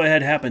and what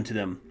had happened to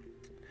them.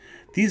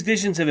 These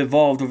visions have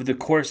evolved over the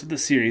course of the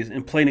series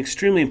and play an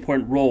extremely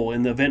important role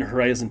in the Event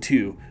Horizon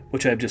 2,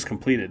 which I have just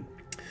completed.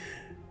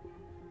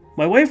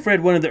 My wife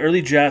read one of the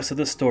early drafts of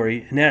the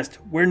story and asked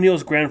where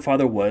Neil's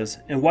grandfather was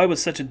and why would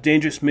such a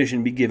dangerous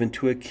mission be given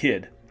to a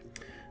kid.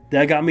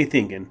 That got me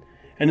thinking,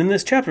 and in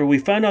this chapter we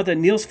found out that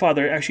Neil's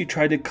father actually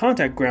tried to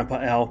contact Grandpa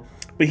Al,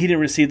 but he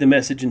didn't receive the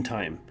message in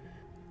time.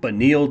 But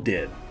Neil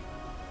did.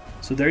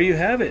 So there you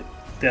have it.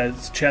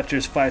 That's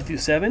chapters 5 through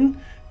 7.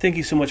 Thank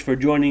you so much for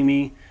joining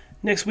me.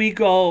 Next week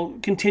I'll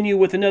continue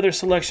with another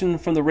selection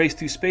from The Race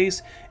Through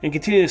Space and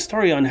continue the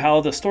story on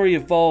how the story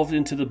evolved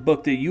into the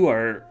book that you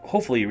are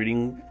hopefully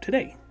reading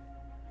today.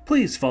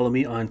 Please follow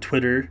me on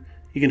Twitter.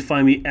 You can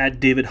find me at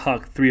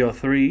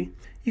DavidHawk303.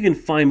 You can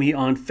find me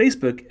on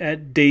Facebook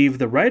at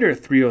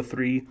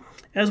DaveTheWriter303,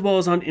 as well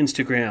as on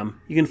Instagram.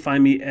 You can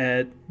find me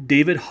at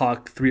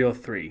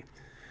DavidHawk303.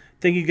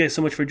 Thank you guys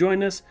so much for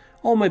joining us.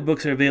 All my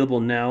books are available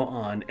now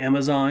on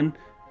Amazon,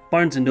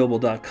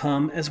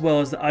 BarnesandNoble.com, as well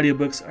as the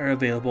audiobooks are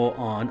available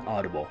on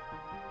Audible.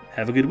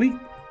 Have a good week.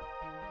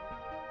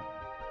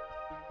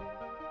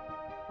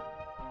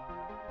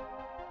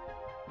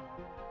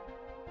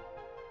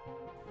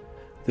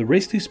 The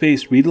Race Through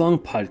Space Read-Along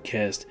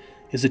Podcast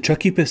is a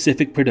Truckee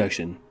Pacific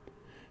production.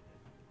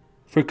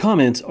 For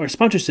comments or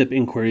sponsorship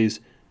inquiries,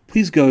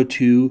 please go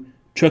to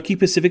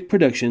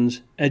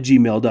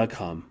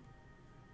truckeepacificproductions@gmail.com.